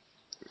Gattsby.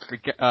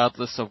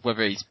 Regardless of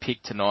whether he's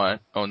picked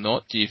tonight or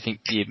not, do you think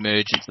the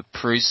emergence of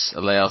Preuss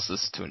allows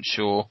us to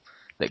ensure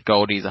that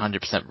Goldie is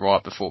 100%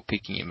 right before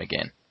picking him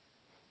again?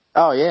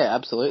 Oh yeah,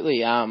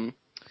 absolutely. I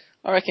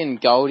reckon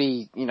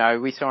Goldie,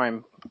 we saw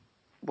him,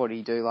 what did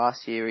he do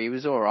last year? He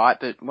was alright,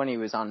 but when he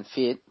was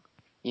unfit,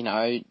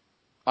 I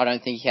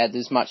don't think he had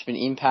as much of an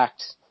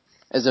impact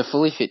as a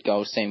fully fit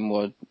Goldstein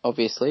would,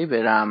 obviously,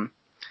 but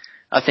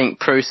I think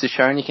Preuss has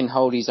shown he can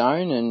hold his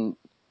own, and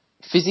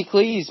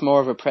physically he's more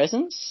of a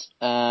presence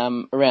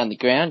around the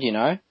ground,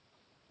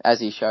 as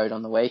he showed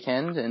on the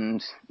weekend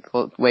and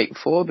the week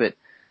before, but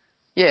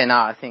yeah, no,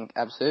 I think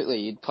absolutely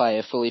you'd play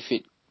a fully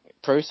fit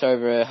Preuss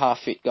over a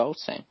half-fit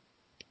Goldstein.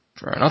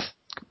 Fair enough.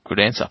 Good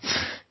answer.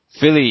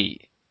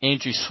 Philly,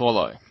 Andrew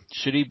Swallow.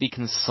 Should he be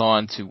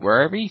consigned to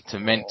Werribee to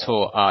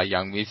mentor our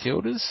young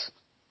midfielders?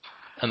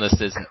 Unless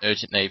there's an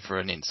urgent need for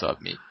an inside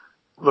mid.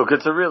 Look,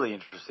 it's a really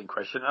interesting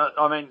question.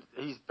 I mean,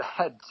 he's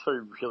had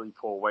 2 really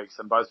poor weeks,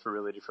 and both for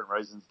really different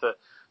reasons.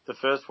 The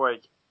first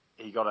week,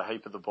 he got a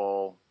heap of the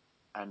ball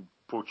and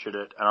butchered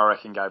it, and I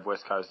reckon gave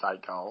West Coast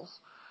 8 goals.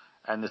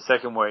 And the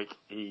second week,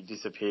 he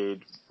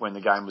disappeared when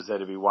the game was there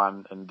to be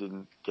won and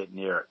didn't get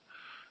near it.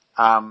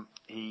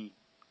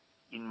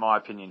 In my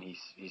opinion,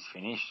 he's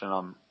finished,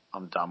 and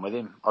I'm done with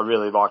him. I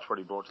really liked what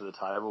he brought to the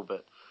table,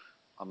 but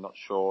I'm not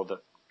sure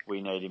that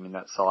we need him in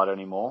that side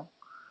anymore.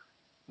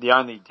 The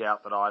only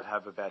doubt that I'd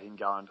have about him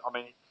going, I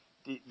mean,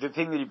 the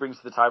thing that he brings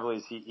to the table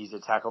is his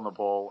attack on the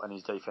ball and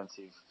his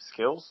defensive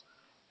skills.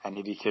 And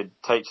if he could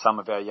teach some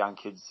of our young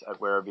kids at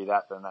Werribee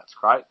that, then that's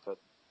great. But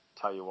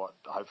tell you what,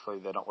 hopefully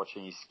they're not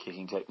watching his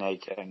kicking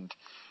technique and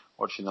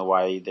watching the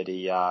way that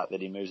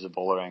he moves the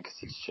ball around, because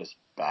it's just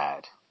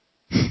bad.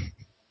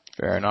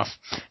 Fair enough.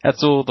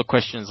 That's all the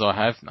questions I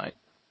have, mate.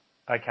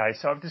 Okay,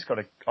 so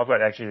I've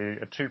got actually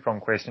a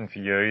 2-pronged question for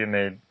you, and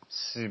they're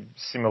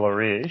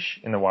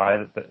similar-ish in the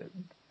way that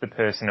the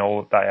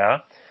personnel that they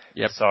are.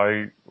 Yep.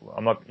 So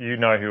you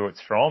know who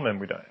it's from, and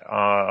we don't.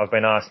 I've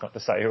been asked not to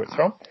say who it's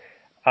from.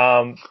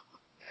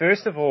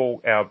 First of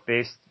all, our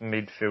best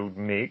midfield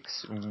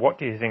mix. What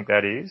do you think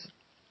that is,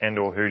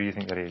 and/or who do you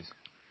think that is?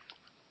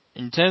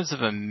 In terms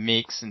of a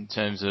mix, in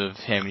terms of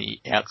how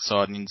many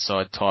outside and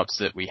inside types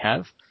that we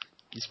have,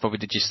 is probably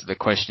the gist of the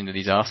question that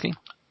he's asking.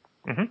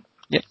 Mm-hmm.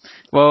 Yep.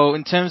 Well,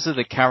 in terms of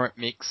the current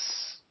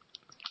mix,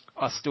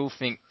 I still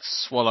think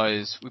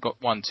Swallows, we've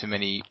got one too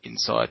many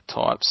inside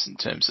types in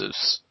terms of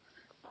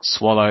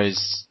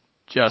Swallows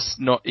just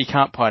not, he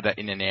can't play that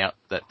in and out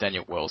that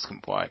Daniel Wells can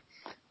play.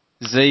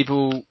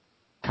 Zeeble,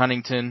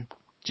 Cunnington,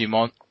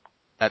 Dumont,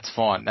 that's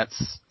fine.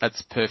 That's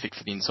perfect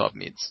for the inside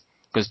mids,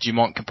 because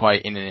Dumont can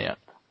play in and out.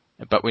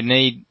 But we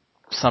need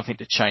something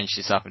to change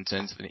this up in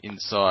terms of an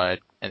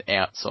inside and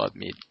outside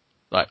mid,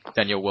 like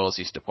Daniel Wells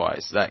used to play.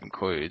 So that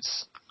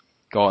includes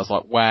guys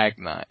like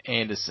Wagner,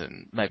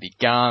 Anderson, maybe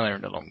Garner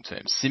in the long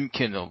term,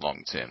 Simpkin in the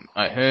long term,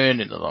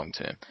 O'Hearn in the long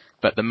term.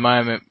 But at the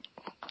moment,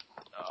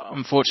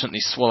 unfortunately,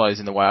 Swallow's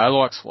in the way. I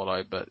like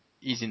Swallow, but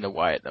he's in the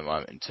way at the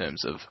moment in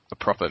terms of a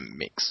proper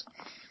mix.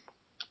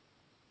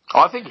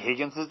 I think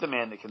Higgins is the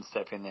man that can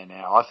step in there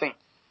now. I think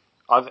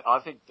I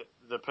think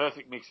the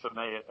perfect mix for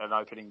me at an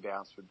opening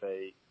bounce would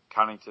be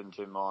Cunnington,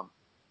 Dumont,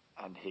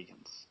 and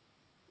Higgins.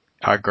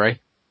 I agree,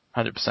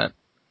 100%.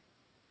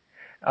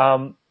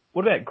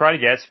 What about Greater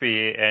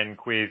Gattsby and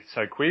Quiv?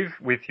 So Quiv,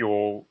 with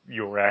your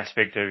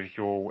aspect of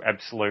your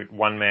absolute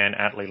one-man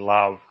Atlee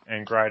love,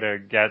 and Greater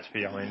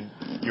Gattsby, I mean,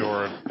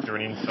 you're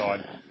an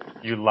inside.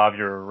 You love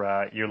your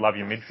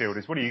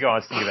midfielders. What do you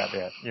guys think about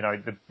that? You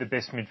know, the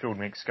best midfield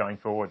mix going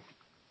forward.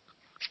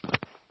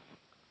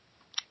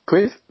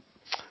 Quiv?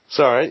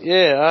 Sorry,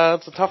 yeah,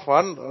 it's a tough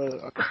one.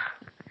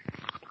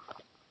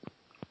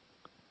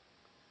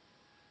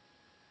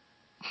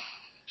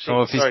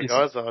 Sorry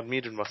guys, I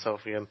muted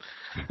myself again.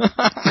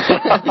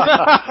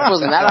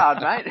 Wasn't that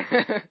hard, mate?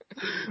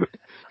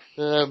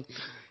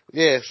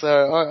 So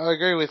I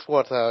agree with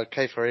what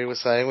Quivorir was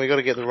saying. We've got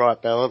to get the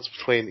right balance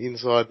between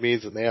inside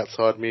mids and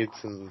outside mids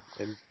and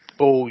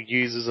ball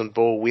users and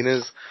ball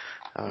winners.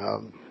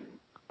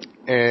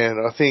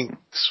 And I think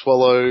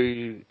Swallow,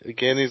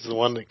 again, is the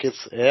one that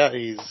gets out.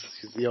 He's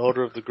the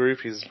older of the group.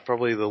 He's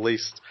probably the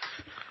least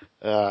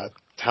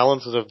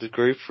talented of the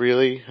group,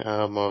 really,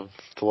 of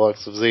the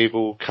likes of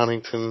Zeeble,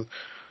 Cunnington,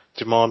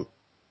 Dumont,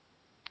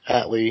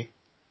 Atlee,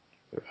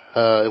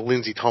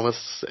 Lindsay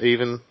Thomas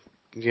even,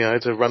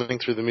 to running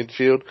through the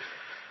midfield.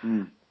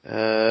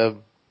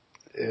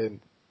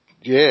 And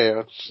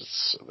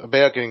it's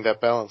about getting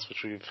that balance,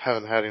 which we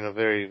haven't had in a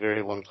very,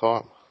 very long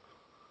time.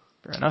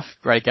 Fair enough.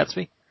 Great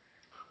Gattsby.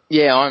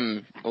 Yeah,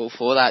 I'm all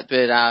for that,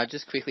 but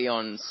just quickly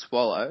on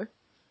Swallow,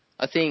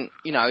 I think,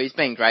 he's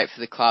been great for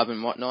the club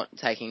and whatnot,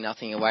 taking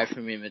nothing away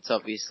from him. It's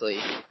obviously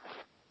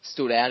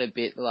stood out a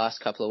bit the last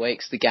couple of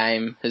weeks. The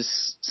game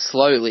has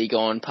slowly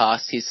gone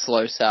past his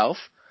slow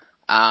self.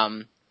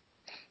 But,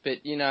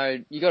 you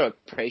got to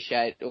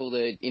appreciate all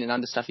the in and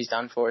under stuff he's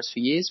done for us for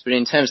years. But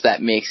in terms of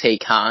that mix, he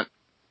can't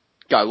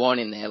go on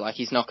in there. Like,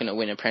 he's not going to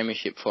win a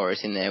premiership for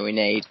us in there. We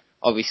need,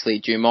 obviously,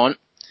 Dumont.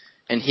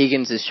 And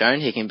Higgins has shown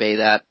he can be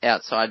that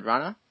outside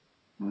runner.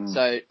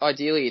 So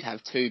ideally you'd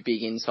have two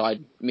big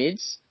inside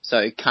mids,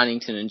 so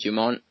Cunnington and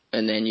Dumont,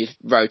 and then you'd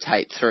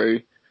rotate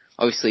through,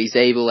 obviously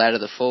Zeeble out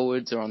of the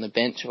forwards or on the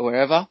bench or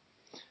wherever.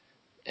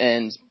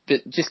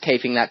 But just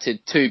keeping that to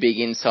two big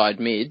inside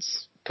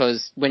mids,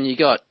 because when you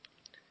got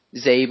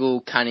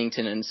Zeeble,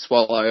 Cunnington and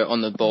Swallow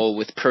on the ball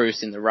with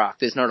Bruce in the ruck,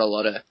 there's not a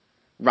lot of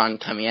run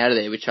coming out of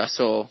there, which I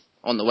saw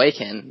on the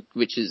weekend,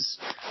 which is,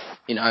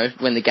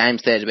 when the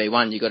game's there to be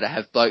won, you've got to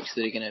have blokes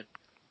that are going to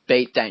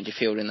beat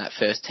Dangerfield in that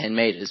first 10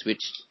 metres, which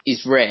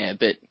is rare,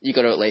 but you've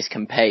got to at least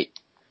compete.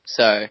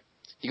 So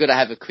you've got to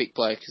have a quick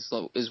bloke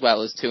as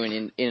well as two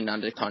in and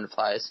under kind of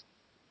players.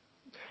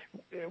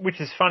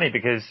 Which is funny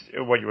because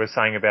what you were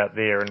saying about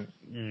there and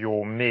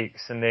your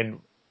mix, and then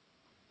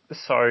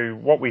so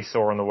what we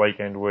saw on the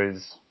weekend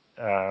was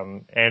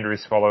Andrew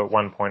Swallow at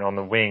one point on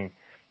the wing.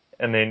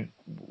 And then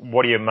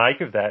what do you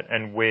make of that,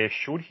 and where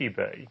should he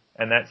be?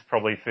 And that's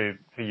probably for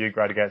you,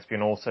 Greater Gattsby,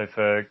 and also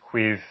for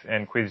Quiv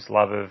and Quiv's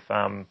love of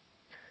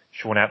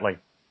Sean Atlee.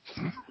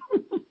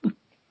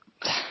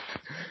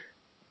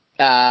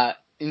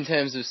 In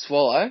terms of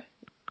Swallow?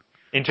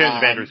 In terms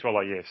of Andrew Swallow,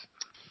 yes.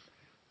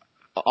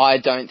 I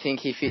don't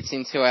think he fits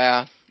into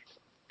our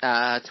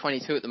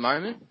 22 at the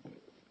moment.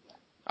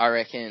 I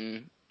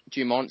reckon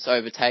Dumont's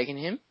overtaken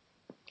him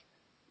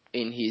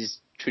in his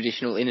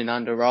traditional in and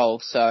under role,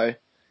 so...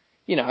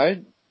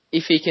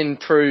 if he can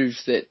prove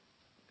that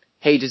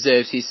he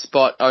deserves his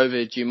spot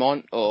over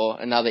Dumont or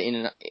another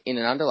in and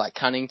under like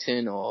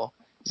Cunnington or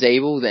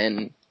Zeeble,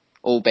 then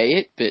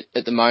albeit. But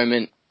at the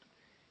moment,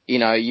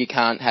 you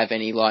can't have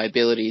any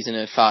liabilities in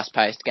a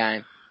fast-paced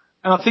game.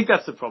 And I think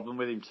that's the problem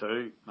with him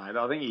too, mate.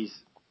 I think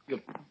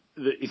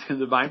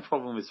the main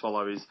problem with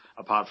Swallow is,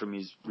 apart from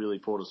his really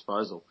poor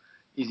disposal,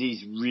 is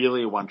he's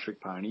really a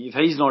one-trick pony. If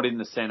he's not in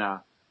the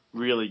centre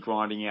really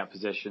grinding out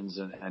possessions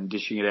and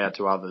dishing it out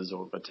to others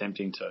or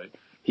attempting to,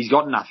 he's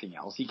got nothing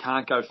else. He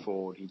can't go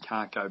forward. He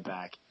can't go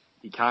back.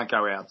 He can't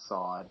go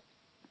outside.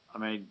 I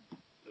mean,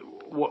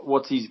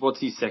 what's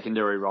his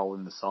secondary role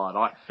in the side?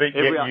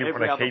 Every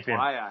other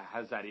player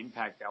has that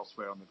impact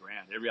elsewhere on the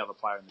ground. Every other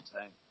player in the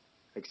team,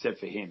 except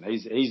for him.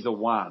 He's the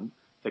one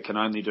that can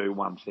only do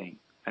one thing,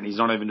 and he's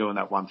not even doing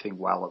that one thing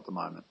well at the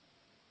moment.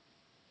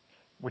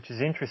 Which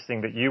is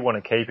interesting that you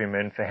want to keep him,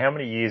 and for how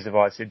many years have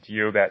I said to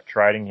you about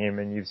trading him,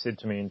 and you've said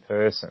to me in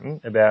person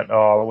about,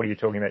 what are you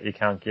talking about? You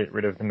can't get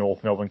rid of the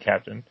North Melbourne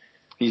captain.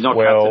 He's not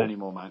captain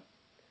anymore, mate.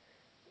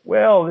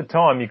 Well, at the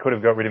time you could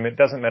have got rid of him. It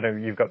doesn't matter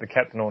if you've got the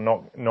captain or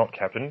not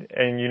captain.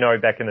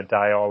 And back in the day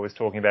I was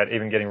talking about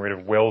even getting rid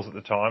of Wells at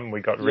the time. We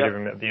got rid of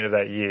him at the end of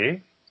that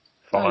year,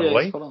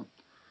 finally. Spot on.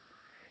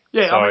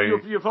 Yeah, so, I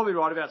mean, you're probably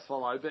right about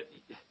Swallow, but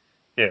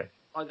yeah,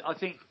 I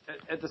think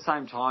at the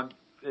same time,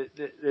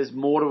 there's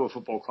more to a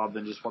football club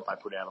than just what they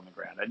put out on the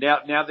ground. And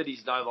now that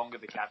he's no longer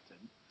the captain,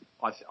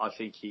 I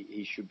think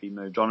he should be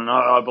moved on. And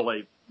I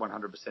believe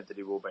 100% that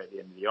he will be at the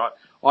end of the year.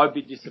 I'd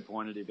be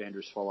disappointed if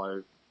Andrew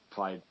Swallow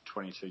played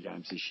 22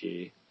 games this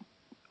year.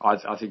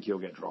 I think he'll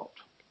get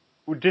dropped.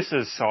 Well, just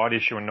as a side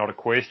issue and not a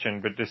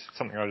question, but just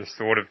something I just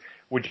thought of,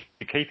 would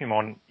you keep him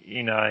on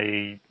in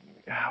a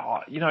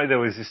there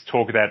was this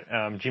talk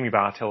about Jimmy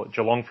Bartell at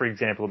Geelong, for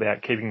example,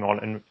 about keeping on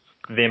and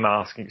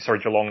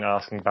Geelong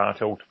asking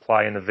Bartell to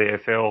play in the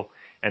VFL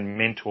and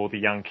mentor the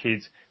young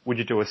kids. Would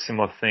you do a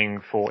similar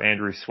thing for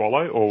Andrew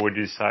Swallow, or would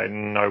you say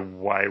no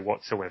way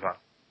whatsoever?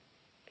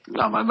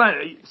 No,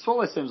 mate,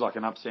 Swallow seems like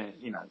an upset.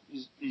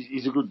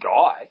 He's a good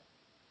guy.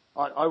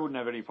 I wouldn't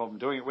have any problem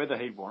doing it. Whether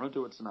he'd want to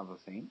do it's another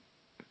thing.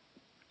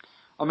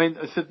 I mean,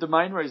 the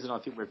main reason I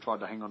think we've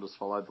tried to hang on to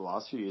Swallow the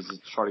last few years is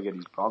to try to get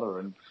his brother,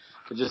 and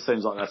it just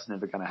seems like that's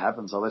never going to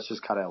happen. So let's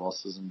just cut our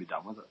losses and be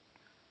done with it.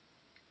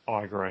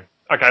 I agree.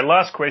 Okay,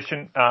 last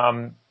question.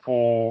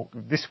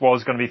 This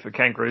was going to be for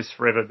Kangaroos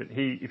Forever, but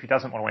if he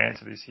doesn't want to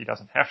answer this, he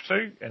doesn't have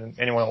to, and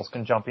anyone else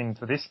can jump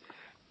into this.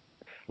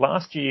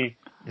 Last year,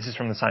 this is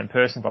from the same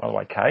person, by the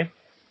way, Kay.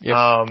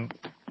 Yes.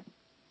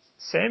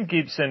 Sam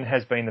Gibson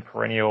has been the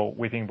perennial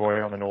whipping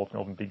boy on the North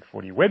Melbourne Big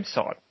Footy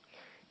website.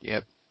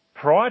 Yep.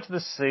 Prior to the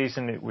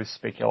season, it was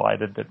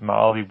speculated that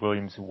Marley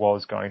Williams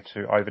was going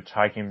to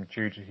overtake him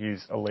due to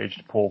his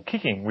alleged poor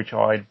kicking, which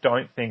I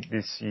don't think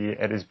this year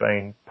it has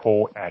been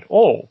poor at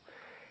all.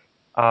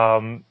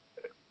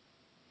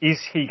 Is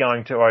he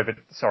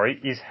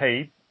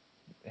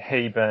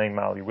being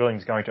Marley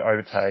Williams, going to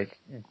overtake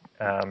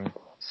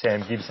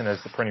Sam Gibson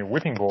as the perennial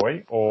whipping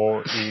boy,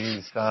 or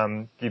is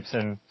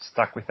Gibson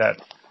stuck with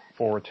that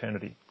for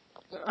eternity?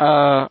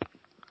 To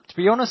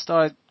be honest,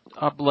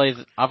 I believe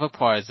that other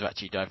players have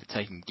actually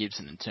overtaken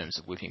Gibson in terms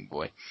of whipping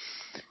boy.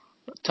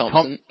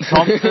 Thompson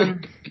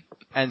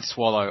and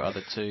Swallow are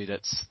the two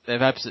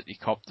they've absolutely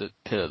copped it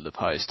pillar to the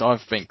post.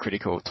 I've been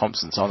critical of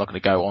Thompson, so I'm not going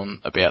to go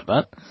on about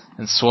that.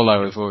 And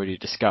Swallow we've already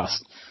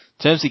discussed.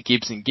 In terms of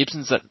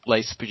Gibson's at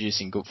least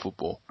producing good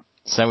football.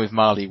 Same with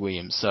Marley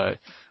Williams. So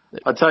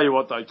I tell you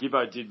what though,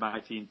 Gibbo did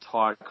make the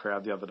entire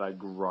crowd the other day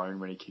groan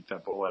when he kicked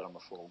that ball out on the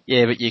floor.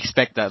 Yeah, but you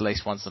expect that at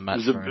least once a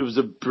match. It was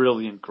a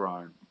brilliant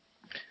groan.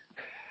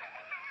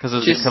 Because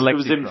it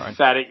was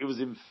emphatic. It was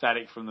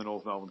emphatic from the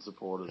North Melbourne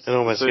supporters. It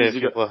almost gave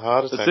people a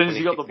heart attack. As soon as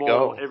he got the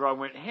ball, everyone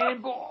went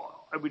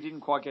handball, and we didn't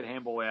quite get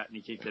handball out, and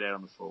he kicked it out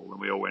on the floor, and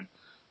we all went,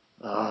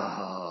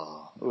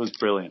 "Oh!" It was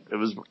brilliant. It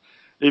was.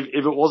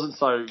 If it wasn't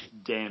so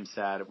damn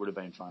sad, it would have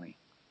been funny.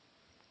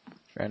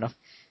 Fair enough.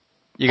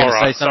 You're going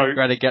to say something,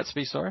 Greater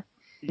Gattsby? Sorry.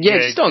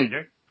 Yeah,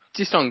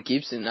 just on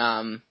Gibson.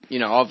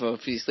 I've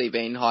obviously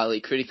been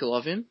highly critical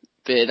of him,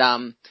 but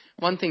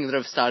one thing that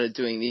I've started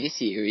doing this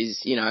year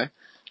is,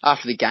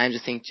 after the games,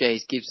 I think,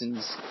 geez,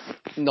 Gibson's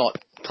not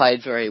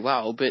played very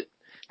well, but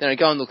then I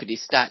go and look at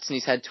his stats and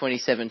he's had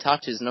 27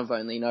 touches and I've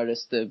only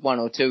noticed the one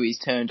or two he's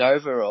turned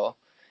over or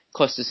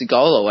cost us a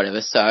goal or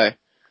whatever, so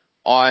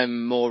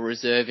I'm more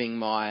reserving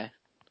my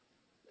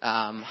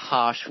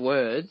harsh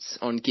words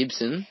on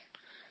Gibson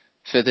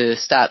for the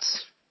stats.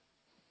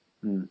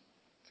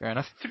 Fair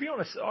enough. To be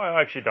honest, I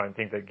actually don't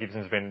think that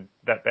Gibson's been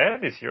that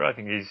bad this year. I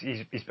think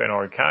he's been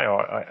okay.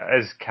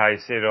 As Kay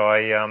said,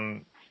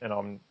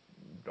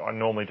 I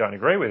normally don't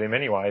agree with him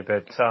anyway,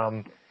 but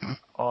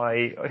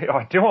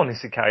I do on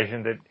this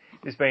occasion that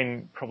there's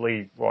been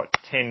probably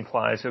 10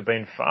 players who have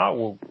been far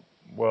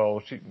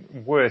worse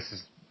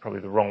is probably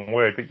the wrong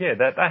word, but yeah,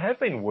 they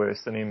have been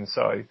worse than him.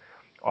 So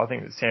I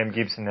think that Sam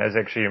Gibson has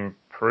actually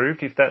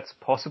improved, if that's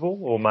possible,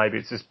 or maybe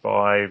it's just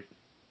by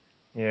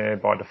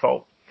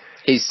default.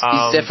 He's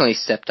definitely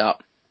stepped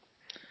up.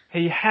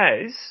 He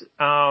has.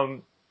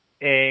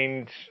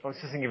 And I was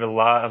just thinking of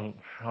I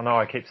know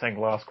I keep saying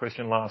last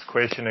question,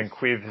 and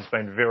Quiv has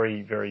been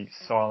very, very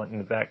silent in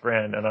the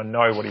background, and I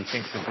know what he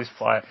thinks of this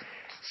player.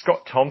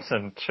 Scott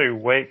Thompson, 2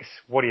 weeks.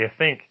 What do you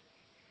think?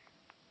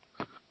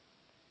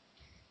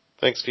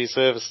 Thanks for your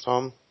service,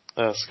 Tom.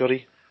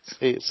 Scotty.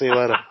 See you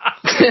later.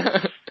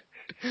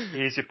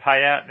 Here's your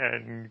payout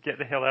and get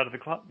the hell out of the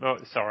club. No,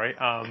 sorry.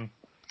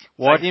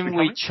 Why didn't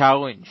we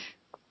challenge?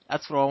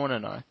 That's what I want to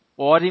know.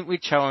 Why didn't we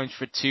challenge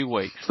for 2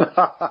 weeks?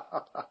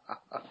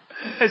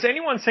 Has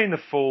anyone seen the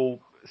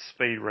full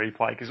speed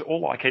replay? Because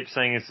all I keep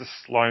seeing is the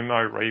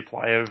slow-mo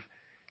replay of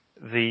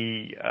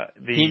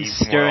him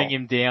stirring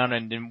him down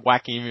and then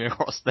whacking him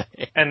across the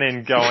head. And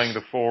then going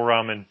the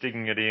forearm and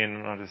digging it in,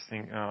 and I just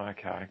think, oh,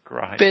 okay,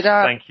 great. But,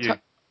 thank you.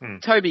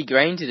 Toby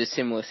Green did a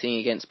similar thing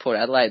against Port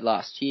Adelaide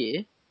last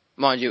year.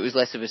 Mind you, it was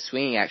less of a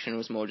swinging action, it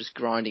was more just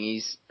grinding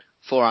his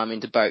forearm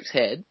into Boak's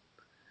head.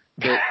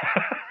 But...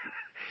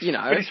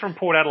 But he's from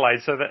Port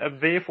Adelaide, so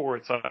therefore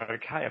it's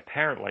okay,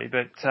 apparently.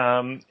 But it's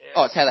how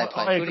they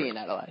play footy in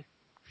Adelaide.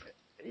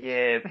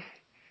 Yeah,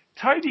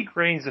 Toby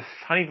Green's a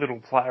funny little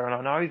player, and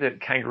I know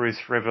that Kangaroos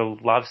Forever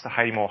loves to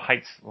hate him or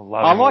hates or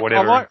love him or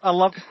whatever. I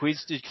love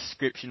Quiz's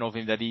description of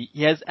him, that he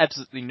has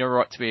absolutely no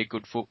right to be a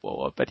good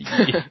footballer, but he...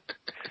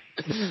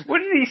 What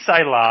did he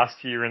say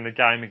last year in the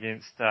game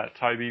against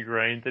Toby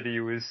Green? That he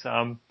was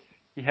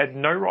he had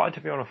no right to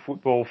be on a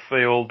football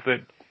field, but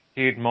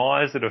he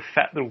admires that a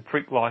fat little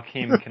prick like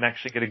him can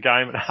actually get a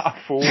game at half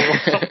forward or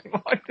something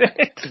like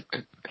that.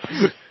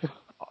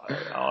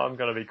 I'm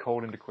going to be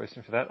called into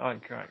question for that.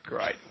 Okay,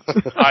 great.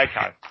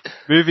 Okay.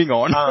 Moving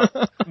on.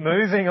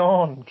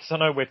 Because I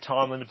know we're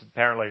time limited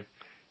apparently.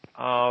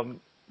 The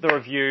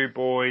review,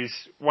 boys.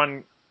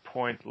 One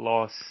point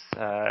loss,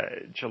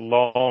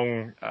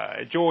 Geelong,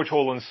 George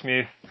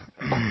Holland-Smith,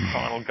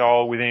 final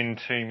goal within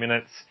 2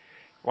 minutes.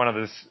 One of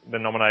the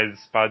nominated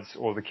Spuds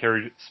or the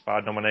Kerry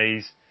Spud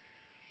nominees.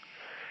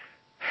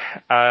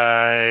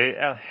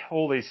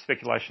 All these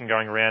speculation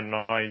going around, and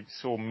I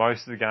saw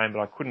most of the game, but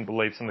I couldn't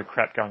believe some of the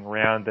crap going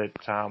around that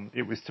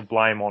it was to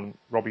blame on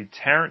Robbie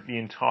Tarrant the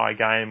entire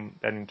game,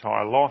 that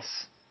entire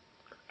loss.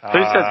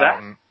 Who says that?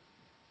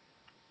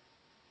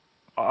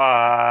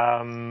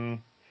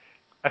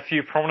 A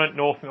few prominent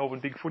North Melbourne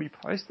big footy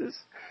posters.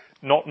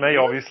 Not me,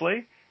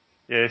 obviously.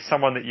 Yeah,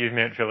 someone that you've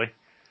met, Philly.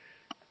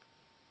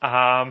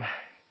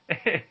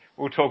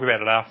 We'll talk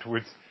about it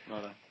afterwards.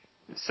 Righto.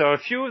 So a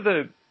few of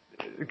the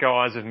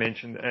guys have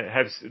mentioned,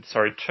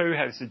 two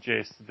have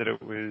suggested that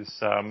it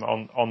was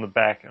on the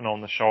back and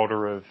on the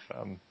shoulder of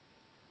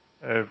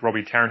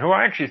Robbie Tarrant, who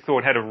I actually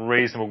thought had a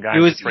reasonable game.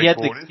 He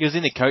was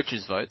in the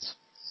coaches' votes.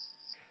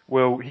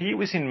 Well, he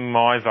was in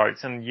my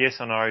votes, and yes,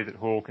 I know that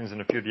Hawkins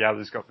and a few of the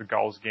others got the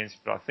goals against,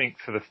 but I think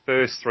for the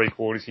first 3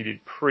 quarters he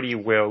did pretty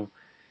well.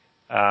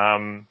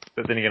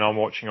 But then again, I'm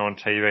watching on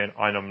TV and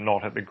I'm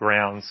not at the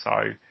ground,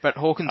 so... But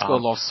Hawkins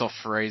got lost soft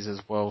frees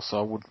as well, so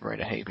I wouldn't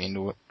read a heap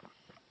into it.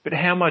 But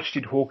how much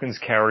did Hawkins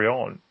carry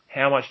on?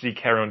 How much did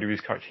he carry on to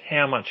his coach?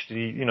 How much did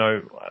he,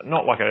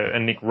 not like a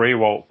Nick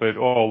Rewalt, but,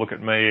 look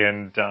at me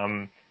and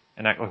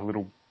act like a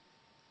little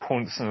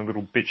punce and a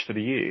little bitch that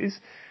he is.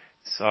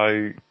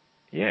 So...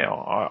 yeah,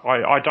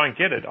 I don't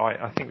get it.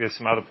 I think there's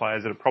some other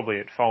players that are probably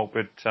at fault,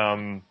 but,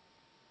 and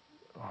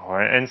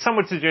some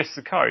would suggest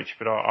the coach,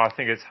 but I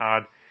think it's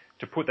hard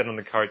to put that on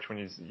the coach when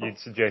you'd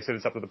suggest that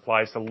it's up to the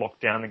players to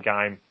lock down the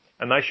game,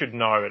 and they should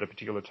know at a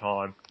particular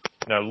time,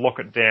 lock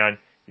it down.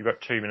 You've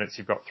got 2 minutes,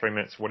 you've got 3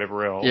 minutes,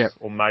 whatever else,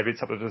 or maybe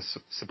it's up to the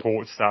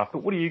support staff.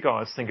 But what do you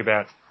guys think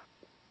about?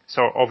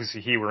 So obviously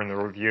here we're in the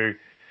review.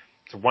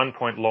 It's a 1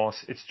 point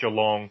loss. It's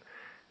Geelong.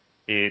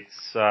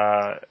 It's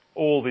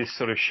all this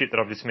sort of shit that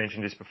I've just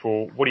mentioned this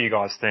before. What do you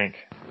guys think?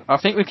 I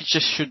think we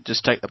should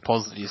just take the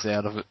positives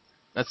out of it.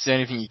 That's the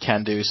only thing you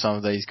can do with some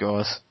of these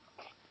guys.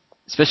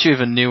 Especially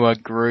with a newer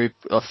group,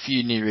 a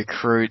few new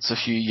recruits, a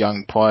few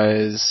young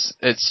players.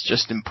 It's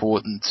just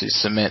important to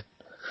cement.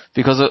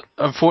 Because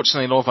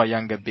unfortunately a lot of our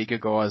younger, bigger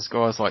guys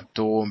like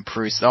Dorr and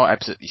Bruce, they were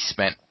absolutely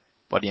spent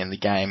by the end of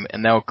the game,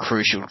 and they were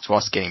crucial to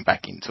us getting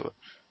back into it.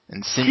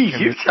 And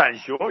you've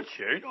changed your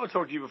tune. I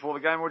talked to you before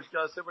the game. What you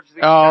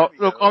think? Oh,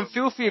 look, I'm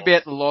filthy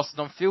about the loss,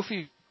 and I'm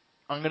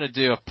going to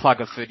do a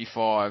plug of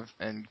 35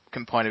 and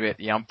complain about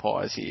the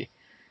umpires here.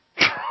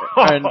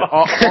 And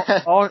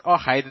I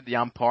hated the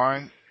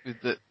umpiring with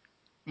the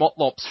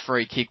Motlop's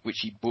free kick,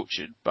 which he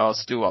butchered, but I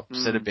was still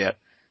upset about.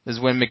 Is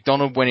when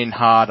McDonald went in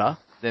harder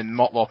than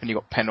Motlop and he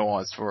got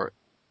penalised for it.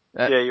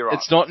 You're right.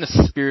 It's not in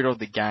the spirit of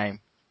the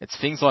game. It's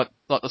things like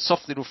the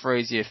soft little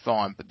freeze,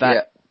 fine, but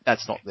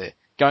that's not there.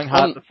 Going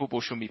hard at the football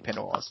shouldn't be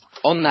penalised.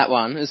 On that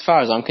one, as far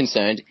as I'm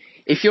concerned,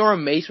 if you're a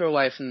metre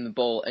away from the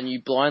ball and you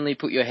blindly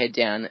put your head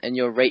down and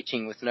you're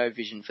reaching with no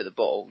vision for the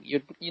ball,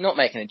 you're not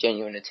making a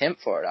genuine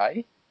attempt for it, are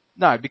you?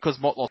 No, because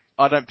Motlop,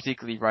 I don't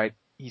particularly rate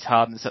his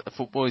hardness at the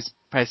football. He's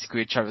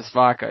basically a Travis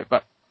Varco.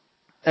 But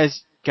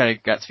as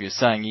Greater Gattsby was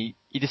saying,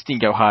 he just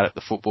didn't go hard at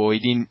the football. He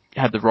didn't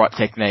have the right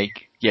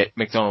technique, yet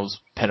McDonald's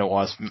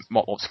penalised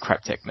Motlop's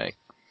crap technique.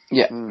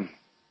 Yeah.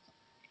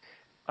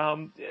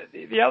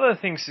 The other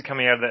things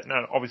coming out of that,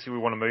 no, obviously we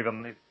want to move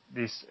on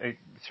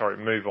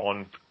move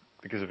on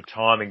because of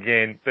time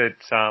again, but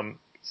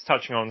it's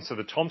touching on, so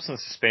the Thompson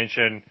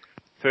suspension,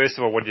 first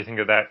of all, what do you think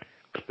of that,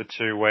 the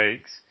 2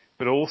 weeks?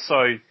 But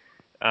also,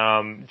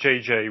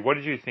 GG, what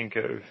did you think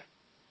of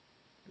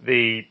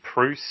the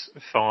Bruce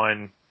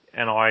fine?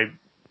 And I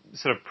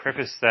sort of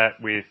prefaced that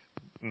with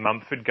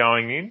Mumford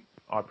going in.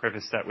 I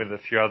prefaced that with a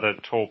few other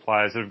tall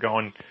players that have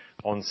gone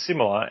on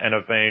similar and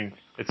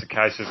it's a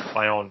case of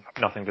play on,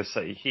 nothing to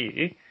see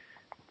here.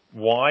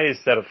 Why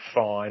is that a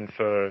fine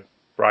for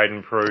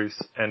Braden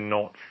Bruce and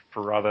not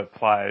for other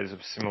players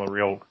of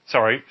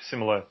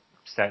similar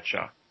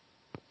stature?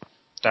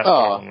 That's what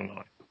I want to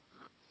know.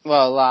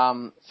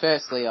 Well,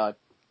 firstly, I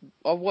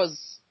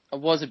was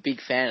a big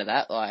fan of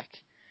that.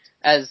 Like,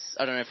 as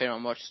I don't know if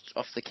anyone watched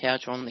Off the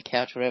Couch or On the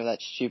Couch, whatever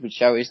that stupid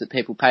show is that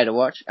people pay to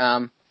watch.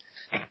 Who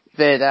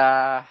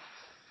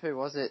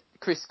was it?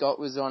 Chris Scott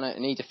was on it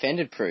and he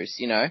defended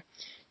Bruce,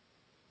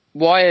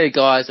 Why are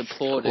guys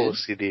applauded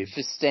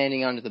for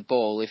standing under the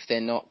ball if they're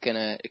not going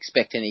to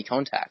expect any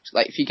contact?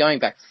 Like, if you're going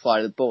back to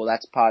fly to the ball,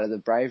 that's part of the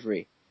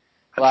bravery.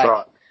 That's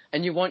right.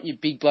 And you want your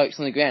big blokes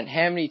on the ground.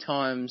 How many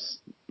times,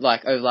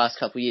 over the last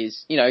couple of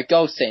years,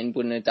 Goldstein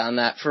wouldn't have done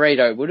that.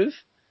 Ferrito would have.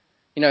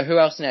 Who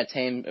else in our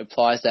team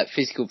applies that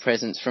physical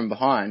presence from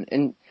behind?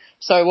 And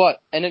so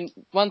what? And then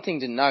one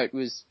thing to note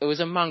was it was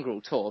a mongrel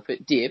torp.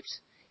 It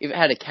dipped. If it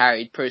had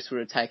carried, Bruce would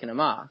have taken a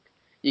mark.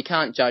 You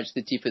can't judge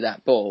the dip of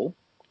that ball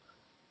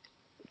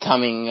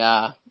coming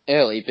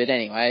early. But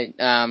anyway,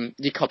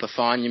 you cop a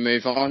fine, you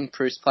move on.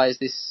 Bruce plays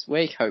this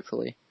week,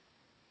 hopefully.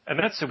 And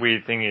that's the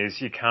weird thing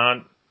is you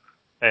can't,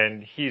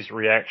 and his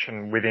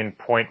reaction within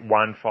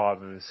 0.15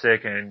 of a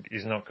second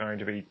is not going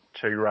to be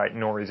too great,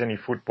 nor is any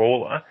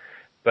footballer.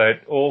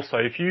 But also,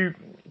 if you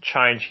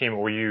change him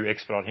or you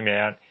expedite him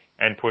out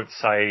and put,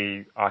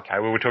 say, okay,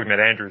 we were talking about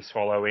Andrew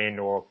Swallow in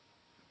or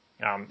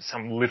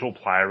some little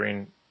player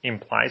in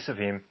place of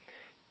him,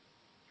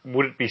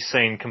 would it be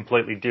seen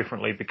completely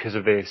differently because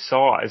of their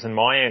size? And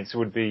my answer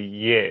would be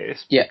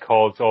yes,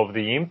 because of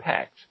the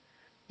impact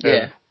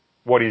of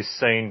what is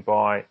seen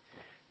by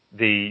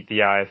the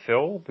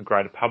AFL, the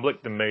greater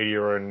public, the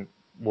media, and,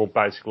 well,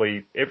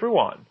 basically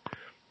everyone.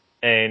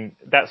 And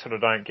that's what I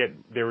don't get.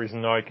 There is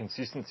no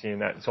consistency in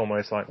that. It's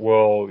almost like,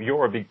 well,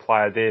 you're a big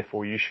player,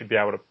 therefore you should be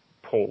able to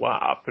pull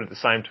up. But at the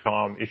same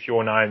time, if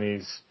your height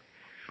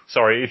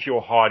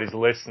is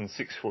less than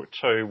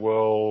 6'2",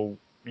 well,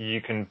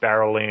 you can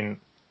barrel in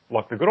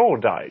like the good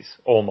old days,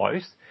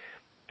 almost.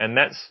 And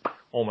that's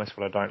almost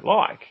what I don't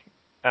like.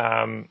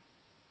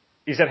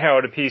 Is that how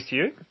it appears to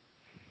you?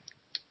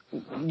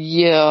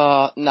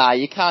 Yeah, no,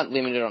 you can't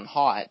limit it on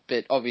height,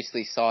 but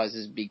obviously size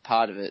is a big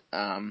part of it.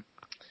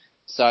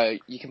 So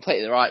you're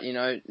completely right,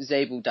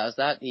 Zeeble does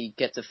that. He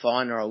gets a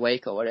fine or a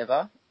week or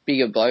whatever.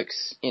 Bigger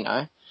blokes,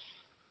 and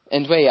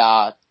we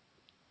are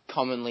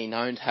commonly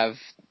known to have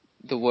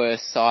the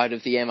worst side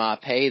of the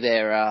MRP,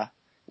 their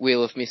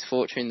wheel of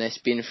misfortune, their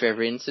spin for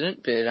every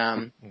incident. But,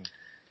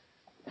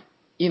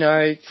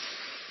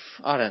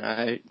 I don't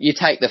know. You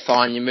take the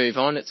fine, you move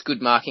on. It's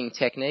good marking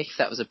technique. If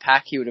that was a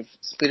pack, you would have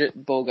split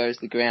it, ball goes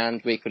to the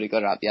ground, we could have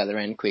got it up the other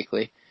end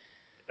quickly.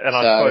 And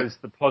I suppose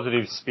the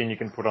positive spin you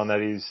can put on that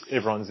is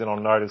everyone's in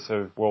on notice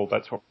of, well,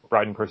 that's what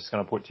Braden Press is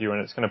going to put to you,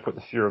 and it's going to put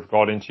the fear of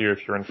God into you if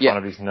you're in front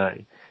of his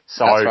knee.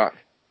 So, that's right.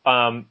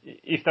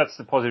 If that's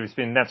the positive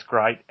spin, that's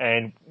great.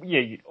 And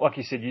yeah, like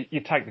you said, you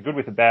take the good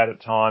with the bad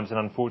at times, and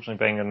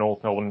unfortunately being a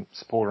North Melbourne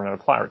supporter and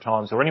a player at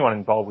times, or anyone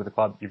involved with the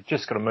club, you've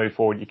just got to move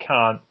forward. You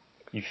can't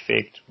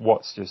affect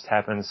what's just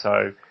happened,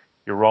 so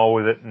you roll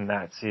with it and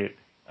that's it.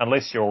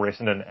 Unless you're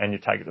Essendon and you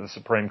take it to the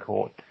Supreme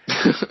Court.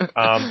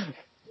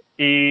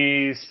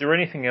 Is there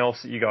anything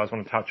else that you guys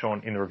want to touch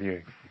on in the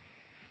review?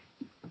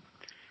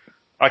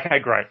 Okay,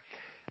 great.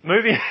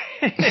 Moving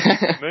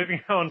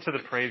on to the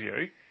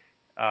preview.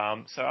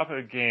 So up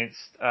against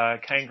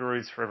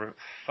Kangaroos' forever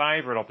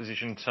favourite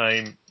opposition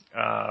team,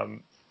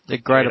 the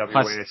Greater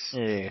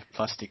AWS.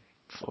 Plastic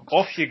Frogs.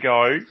 Off you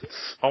go.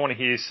 I want to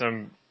hear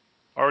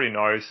I already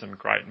know some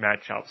great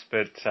matchups,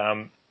 but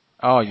how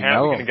are we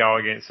going to go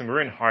against them?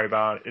 We're in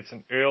Hobart. It's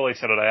an early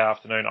Saturday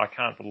afternoon. I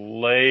can't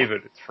believe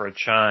it. It's for a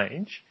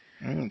change.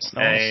 It's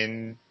nice.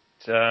 And,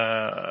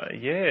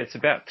 it's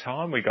about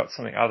time we got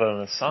something other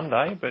than a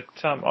Sunday, but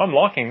I'm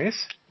liking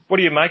this. What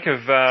do you make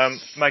of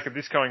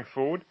this going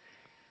forward?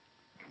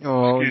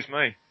 Oh, excuse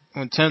me.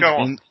 In terms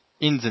of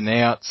ins and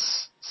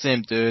outs,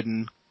 Sam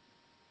Durden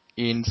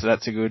in, so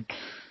that's a good.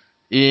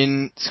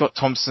 In, Scott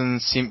Thompson,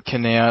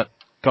 Simpkin out,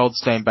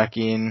 Goldstein back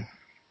in.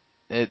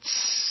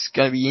 It's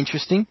going to be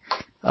interesting.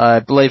 I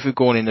believe we've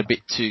gone in a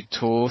bit too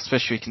tall,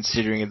 especially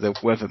considering the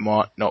weather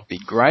might not be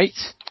great,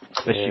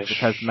 especially for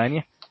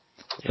Tasmania.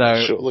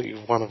 So surely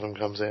one of them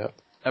comes out.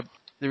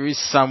 There is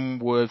some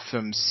word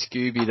from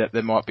Scooby that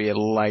there might be a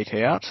late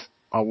out.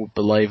 I would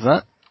believe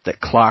that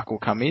Clark will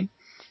come in.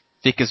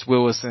 Vickers,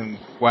 Willis and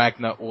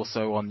Wagner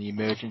also on the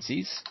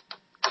emergencies.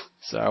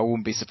 So I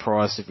wouldn't be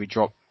surprised if we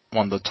drop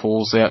one of the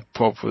talls out,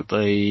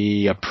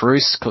 probably a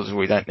Bruce, because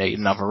we don't need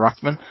another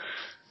ruckman.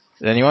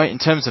 But anyway, in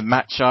terms of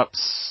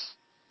matchups,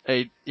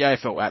 the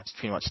AFL app's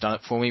pretty much done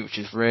it for me, which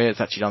is rare.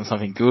 It's actually done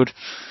something good.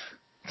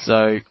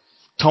 So,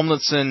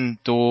 Tomlinson,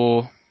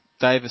 Dorr,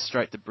 Davis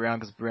straight to Brown,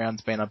 because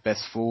Brown's been our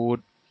best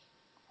forward.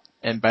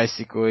 And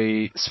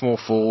basically, small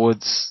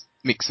forwards,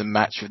 mix and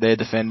match with their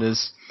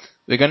defenders.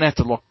 We're going to have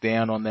to lock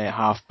down on their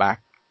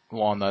half-back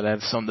line, though. They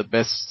have some of the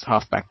best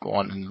half-back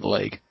line in the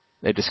league.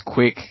 They're just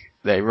quick,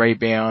 they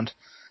rebound,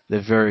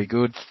 they're very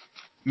good.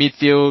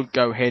 Midfield,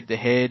 go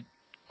head-to-head.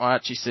 I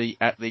actually see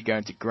Atley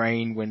going to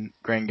Green when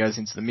Green goes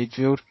into the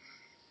midfield.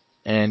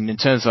 And in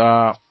terms of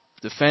our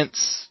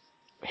defence,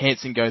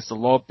 Hanson goes to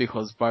Lob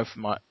because both of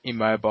them are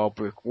immobile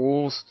brick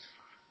walls.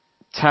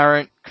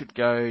 Tarrant could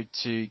go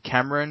to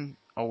Cameron.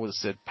 I would have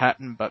said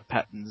Patton, but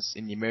Patton's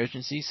in the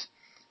emergencies.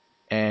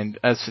 And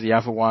as for the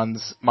other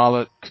ones,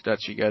 Mullet could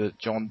actually go to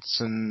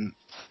Johnson.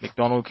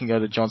 McDonald can go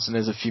to Johnson.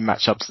 There's a few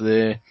matchups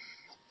there.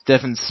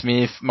 Devon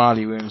Smith,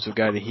 Marley Williams will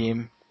go to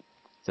him.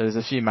 So there's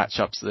a few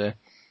matchups there.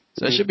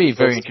 So it should be a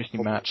very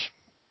interesting match.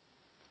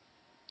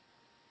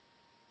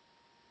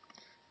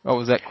 What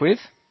was that, Quiv?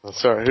 Oh,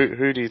 sorry,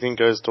 who do you think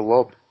goes to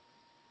Lob?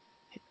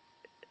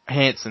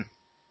 Hanson.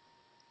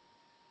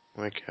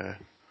 Okay.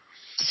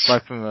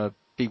 Both of them are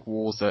big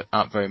walls that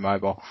aren't very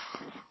mobile.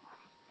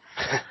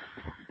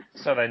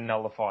 So they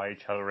nullify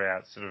each other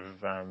out, sort of,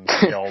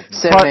 the old...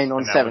 17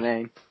 on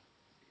 17.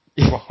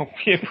 Well,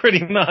 yeah,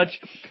 pretty much.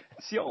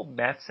 It's the old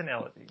maths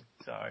analogy.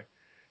 So,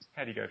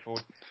 how do you go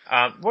forward?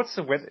 What's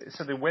the weather?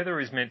 So the weather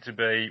is meant to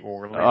be,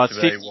 or released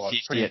to be, what?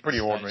 Pretty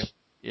ordinary.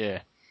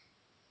 Yeah.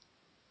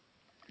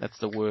 That's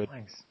the word.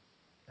 Thanks.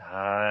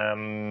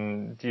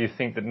 Do you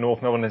think that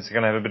North Melbourne is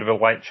going to have a bit of a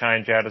late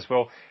change out as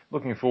well?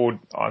 Looking forward,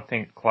 I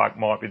think Clark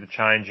might be the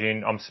change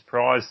in. I'm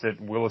surprised that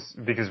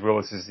Vickers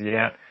Willis is the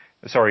out.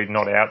 sorry,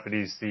 not out, but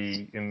is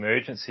the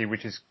emergency,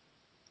 which is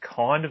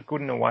kind of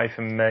good in a way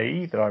for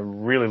me, that I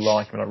really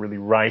like him and I really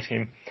rate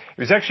him.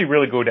 It was actually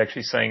really good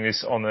seeing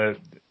this on the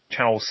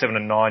Channel 7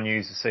 and 9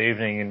 news this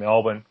evening in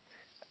Melbourne,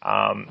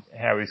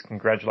 how he's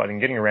congratulating,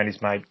 getting around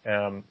his mate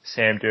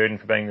Sam Durden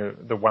for being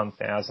the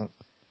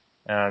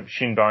 1,000th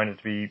shin boner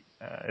to be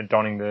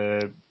donning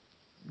the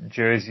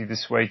jersey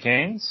this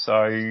weekend.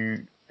 So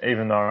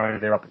even though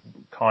they're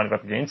kind of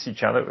up against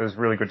each other, it was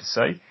really good to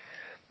see.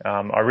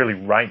 I really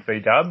rate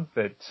B-Dub,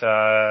 but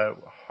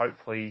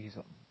hopefully he's,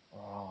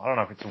 I don't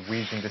know if it's a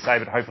weird thing to say,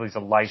 but hopefully he's a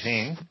late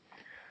in.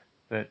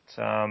 But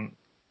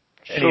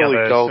any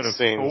other sort of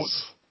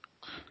thoughts?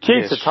 Gee,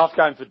 it's a tough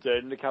game for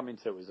Durden to come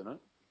into, isn't it?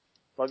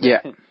 Like,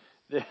 yeah.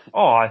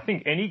 I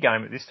think any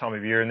game at this time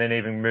of year, and then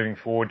even moving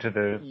forward to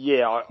the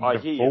I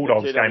hear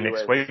Bulldogs you, game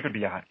next week would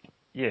be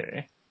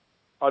yeah.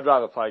 I'd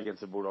rather play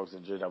against the Bulldogs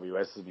than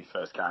GWS as my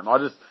first game. I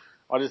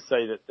just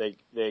see that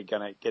they're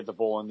going to get the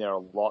ball in there a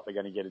lot. They're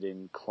going to get it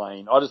in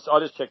clean. I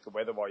just checked the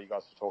weather while you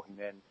guys were talking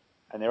then,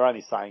 and they're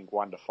only saying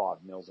 1 to 5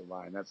 mils of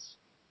rain. That's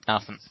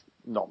nothing.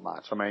 Not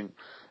much. I mean,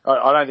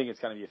 I don't think it's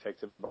going to be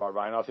affected by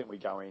rain. I think we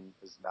go in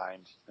as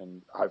named,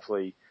 and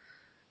hopefully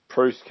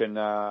Bruce can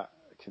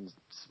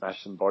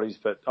smash some bodies.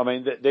 But I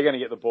mean, they're going to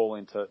get the ball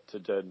into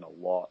Durden a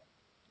lot,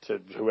 to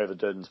whoever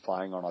Durden's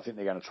playing on. I think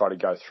they're going to try to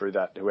go through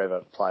that,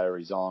 whoever player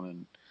he's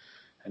on,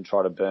 and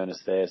try to burn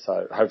us there.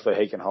 So hopefully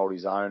he can hold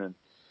his own, and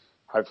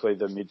hopefully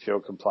the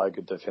midfield can play a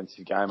good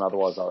defensive game.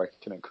 Otherwise, I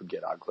reckon it could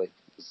get ugly,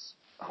 as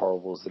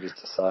horrible as it is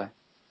to say.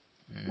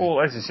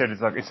 Well, as you said, it's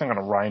not going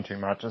to rain too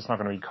much. It's not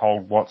going to be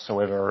cold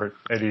whatsoever.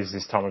 It is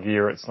this time of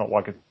year. It's not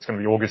like it's going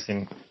to be August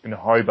in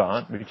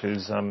Hobart, which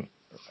is, I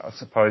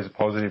suppose, a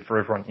positive for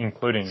everyone,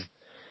 including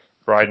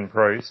Braden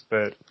Bruce.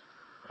 But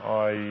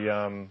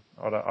I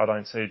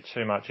don't see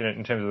too much in it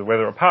in terms of the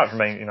weather, apart from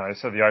being,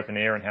 sort of the open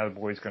air and how the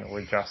boys are going to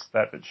adjust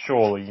that. But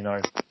surely,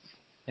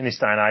 in this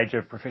day and age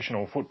of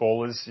professional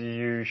footballers,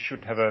 you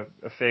should have a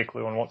fair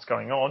clue on what's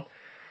going on.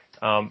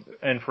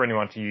 And for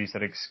anyone to use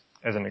that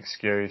as an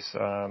excuse,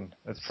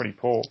 it's pretty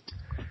poor.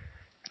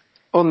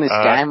 On this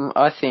game,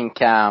 I think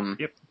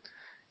yep.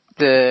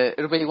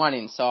 it'll be one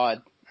inside.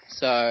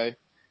 So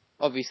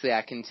obviously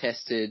our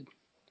contested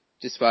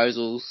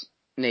disposals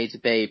need to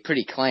be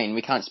pretty clean.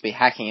 We can't just be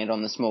hacking it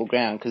on the small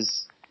ground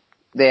because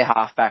their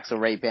halfbacks will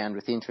rebound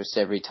with interest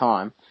every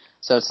time.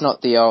 So it's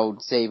not the old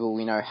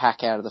Zeeble,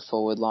 hack out of the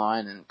forward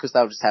line, and because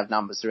they'll just have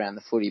numbers around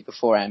the footy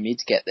before our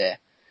mids get there.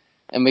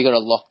 And we got to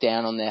lock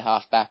down on their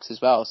half-backs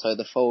as well. So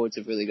the forwards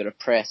have really got to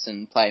press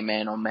and play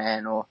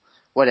man-on-man or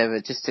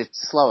whatever just to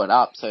slow it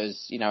up so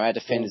as, our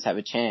defenders have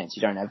a chance.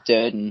 You don't have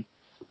Durden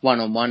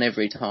one-on-one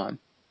every time.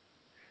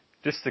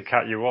 Just to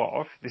cut you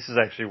off, this is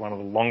actually one of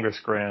the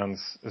longest grounds,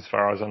 as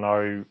far as I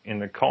know, in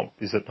the comp,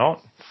 is it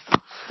not?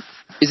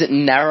 Is it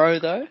narrow,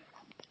 though?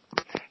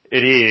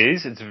 It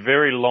is. It's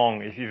very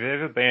long. If you've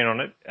ever been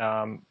on it,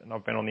 and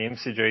I've been on the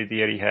MCG,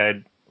 the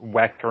Etihad,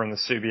 Wacker and the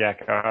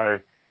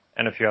Subiaco,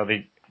 and a few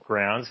other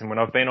grounds, and when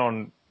I've been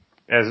on,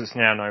 as it's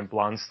now known,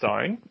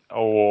 Blundstone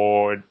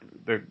or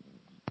the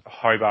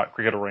Hobart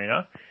Cricket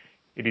Arena,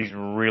 it is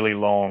really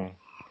long,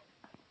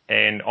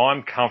 and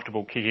I'm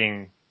comfortable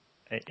kicking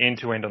end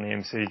to end on the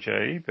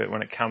MCG, but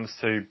when it comes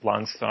to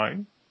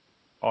Blundstone,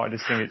 I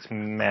just think it's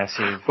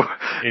massive.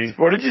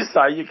 What did you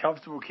say? You're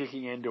comfortable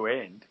kicking end to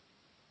end?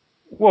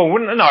 Well,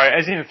 no,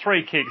 as in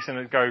 3 kicks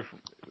and go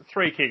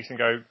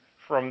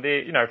from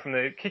there, from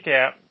the kick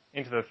out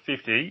into the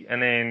 50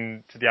 and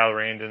then to the other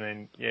end and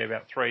then,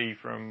 about 3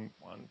 from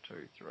 1, 2,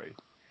 3.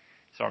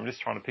 So I'm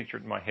just trying to picture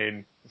it in my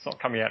head. It's not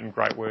coming out in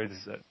great words,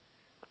 is it?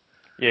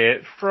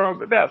 Yeah,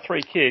 from about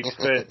 3 kicks,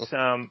 but,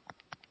 oh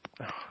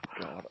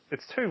God,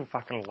 it's too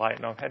fucking late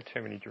and I've had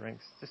too many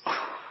drinks. Just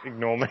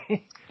ignore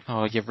me.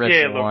 Oh, you've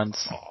read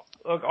once.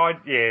 Look,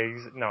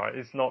 no,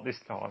 it's not this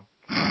time.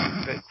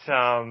 But,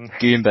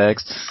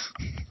 Goonbags.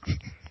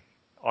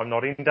 I'm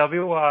not in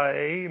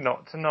WA,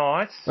 not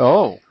tonight.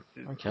 Oh,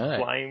 okay.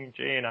 Blame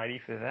GN80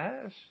 for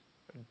that.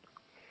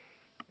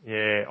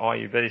 Yeah,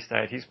 you better stay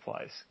at his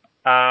place.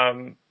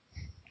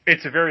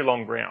 It's a very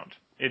long ground.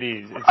 It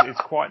is.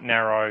 It's quite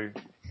narrow,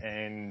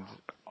 and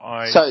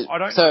I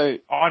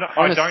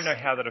don't know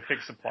how that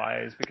affects the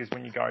players, because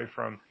when you go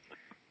from,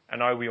 I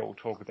know we all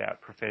talk about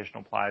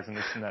professional players and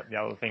this and that and the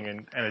other thing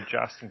and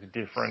adjusting to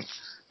different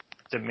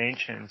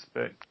dimensions,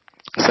 but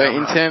so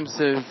in terms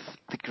of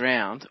the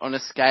ground, on a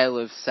scale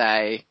of,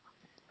 say,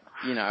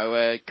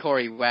 a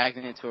Corey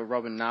Wagner to a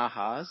Robin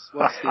Nahas,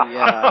 what's the...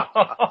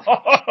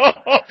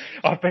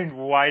 I've been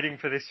waiting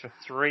for this for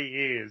 3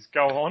 years.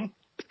 Go on.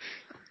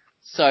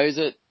 So is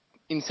it,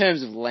 in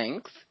terms of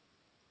length...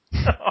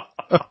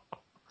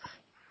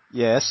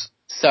 Yes.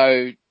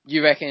 So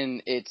you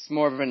reckon it's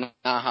more of a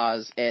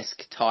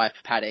Nahas-esque type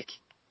paddock?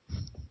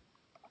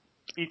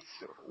 It's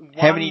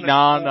How many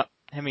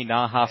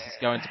Nahas is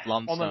going to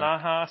Blundstone? On the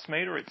Nahas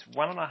meter, it's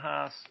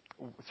 1.5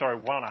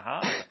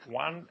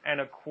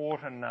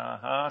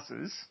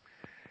 Nahases.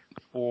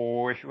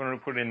 Or if you want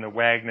to put it in the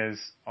Wagners,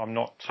 I'm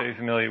not too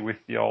familiar with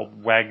the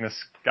old Wagner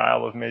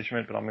scale of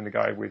measurement, but I'm going to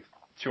go with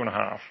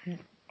 2.5.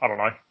 I don't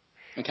know.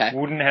 Okay.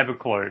 Wouldn't have a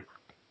clue.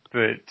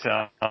 But,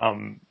 yeah,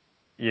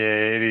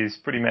 it is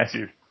pretty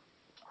massive.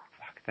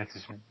 Fuck, that's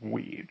just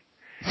weird.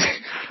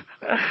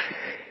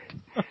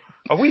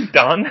 Are we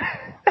done?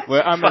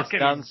 We're almost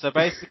done. So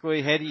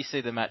basically, how do you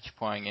see the match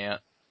playing out,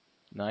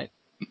 Nate?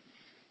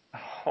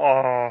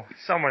 Oh,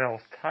 someone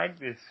else take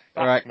this.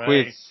 Fuck Alright, me.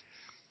 Quiv.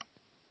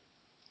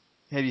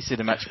 How do you see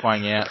the match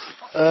playing out?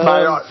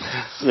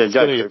 It's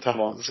going to be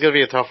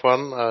a tough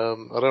one. I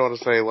don't want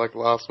to say like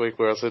last week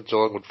where I said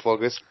Geelong would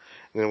flog us,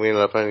 and then we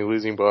ended up only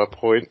losing by a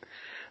point.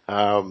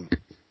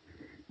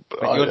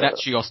 But you're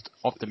naturally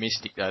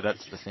optimistic, though.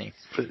 That's the thing.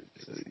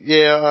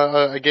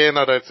 Again,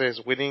 I don't see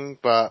us winning,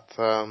 but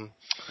I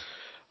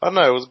don't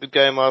know. It was a good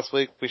game last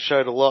week. We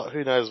showed a lot.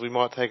 Who knows? We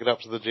might take it up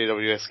to the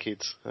GWS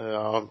kids.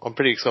 I'm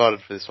pretty excited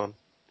for this one.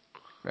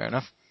 Fair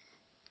enough.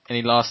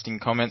 Any lasting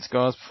comments,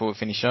 guys, before we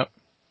finish up?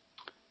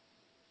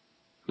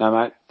 No,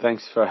 mate.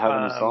 Thanks for having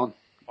us on.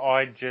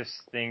 I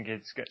just think I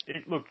think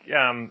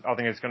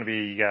it's going to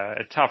be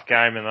a tough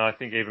game, and I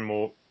think even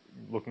more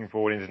looking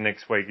forward into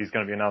next week is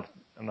going to be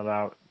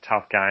another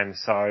tough game.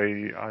 So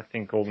I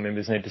think all the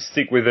members need to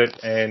stick with it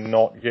and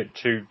not get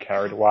too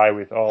carried away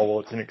with,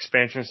 it's an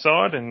expansion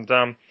side, and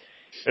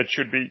it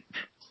should be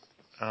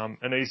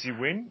an easy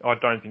win. I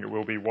don't think it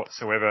will be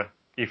whatsoever,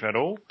 if at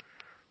all.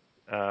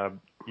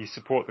 You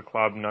support the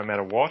club no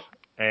matter what,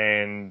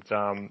 and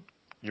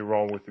you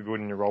roll with the good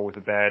and you roll with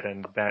the bad,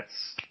 and that's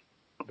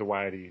the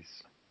way it is.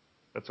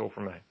 That's all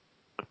from me.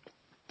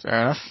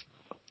 Fair enough.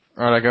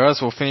 Righto, guys,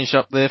 we'll finish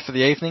up there for the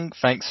evening.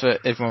 Thanks for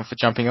everyone for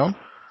jumping on.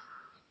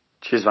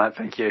 Cheers, mate.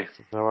 Thank you.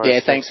 No worries. Yeah,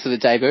 thanks for the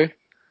debut.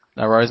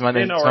 No worries,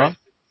 mate. No worries.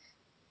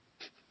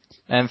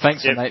 And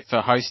thanks for Nate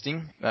for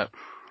hosting.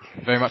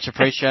 Very much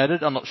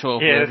appreciated. I'm not sure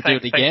if we'll ever do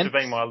it again.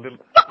 Thanks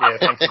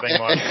for being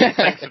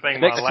my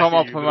Next time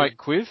I'll promote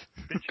little...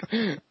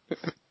 Quiv.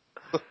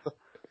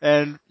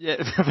 And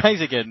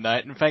thanks again,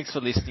 Nate, and thanks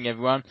for listening,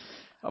 everyone.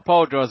 I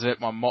apologise about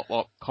my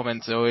Motlop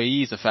comments earlier.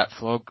 He is a fat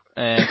flog,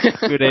 and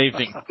good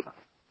evening.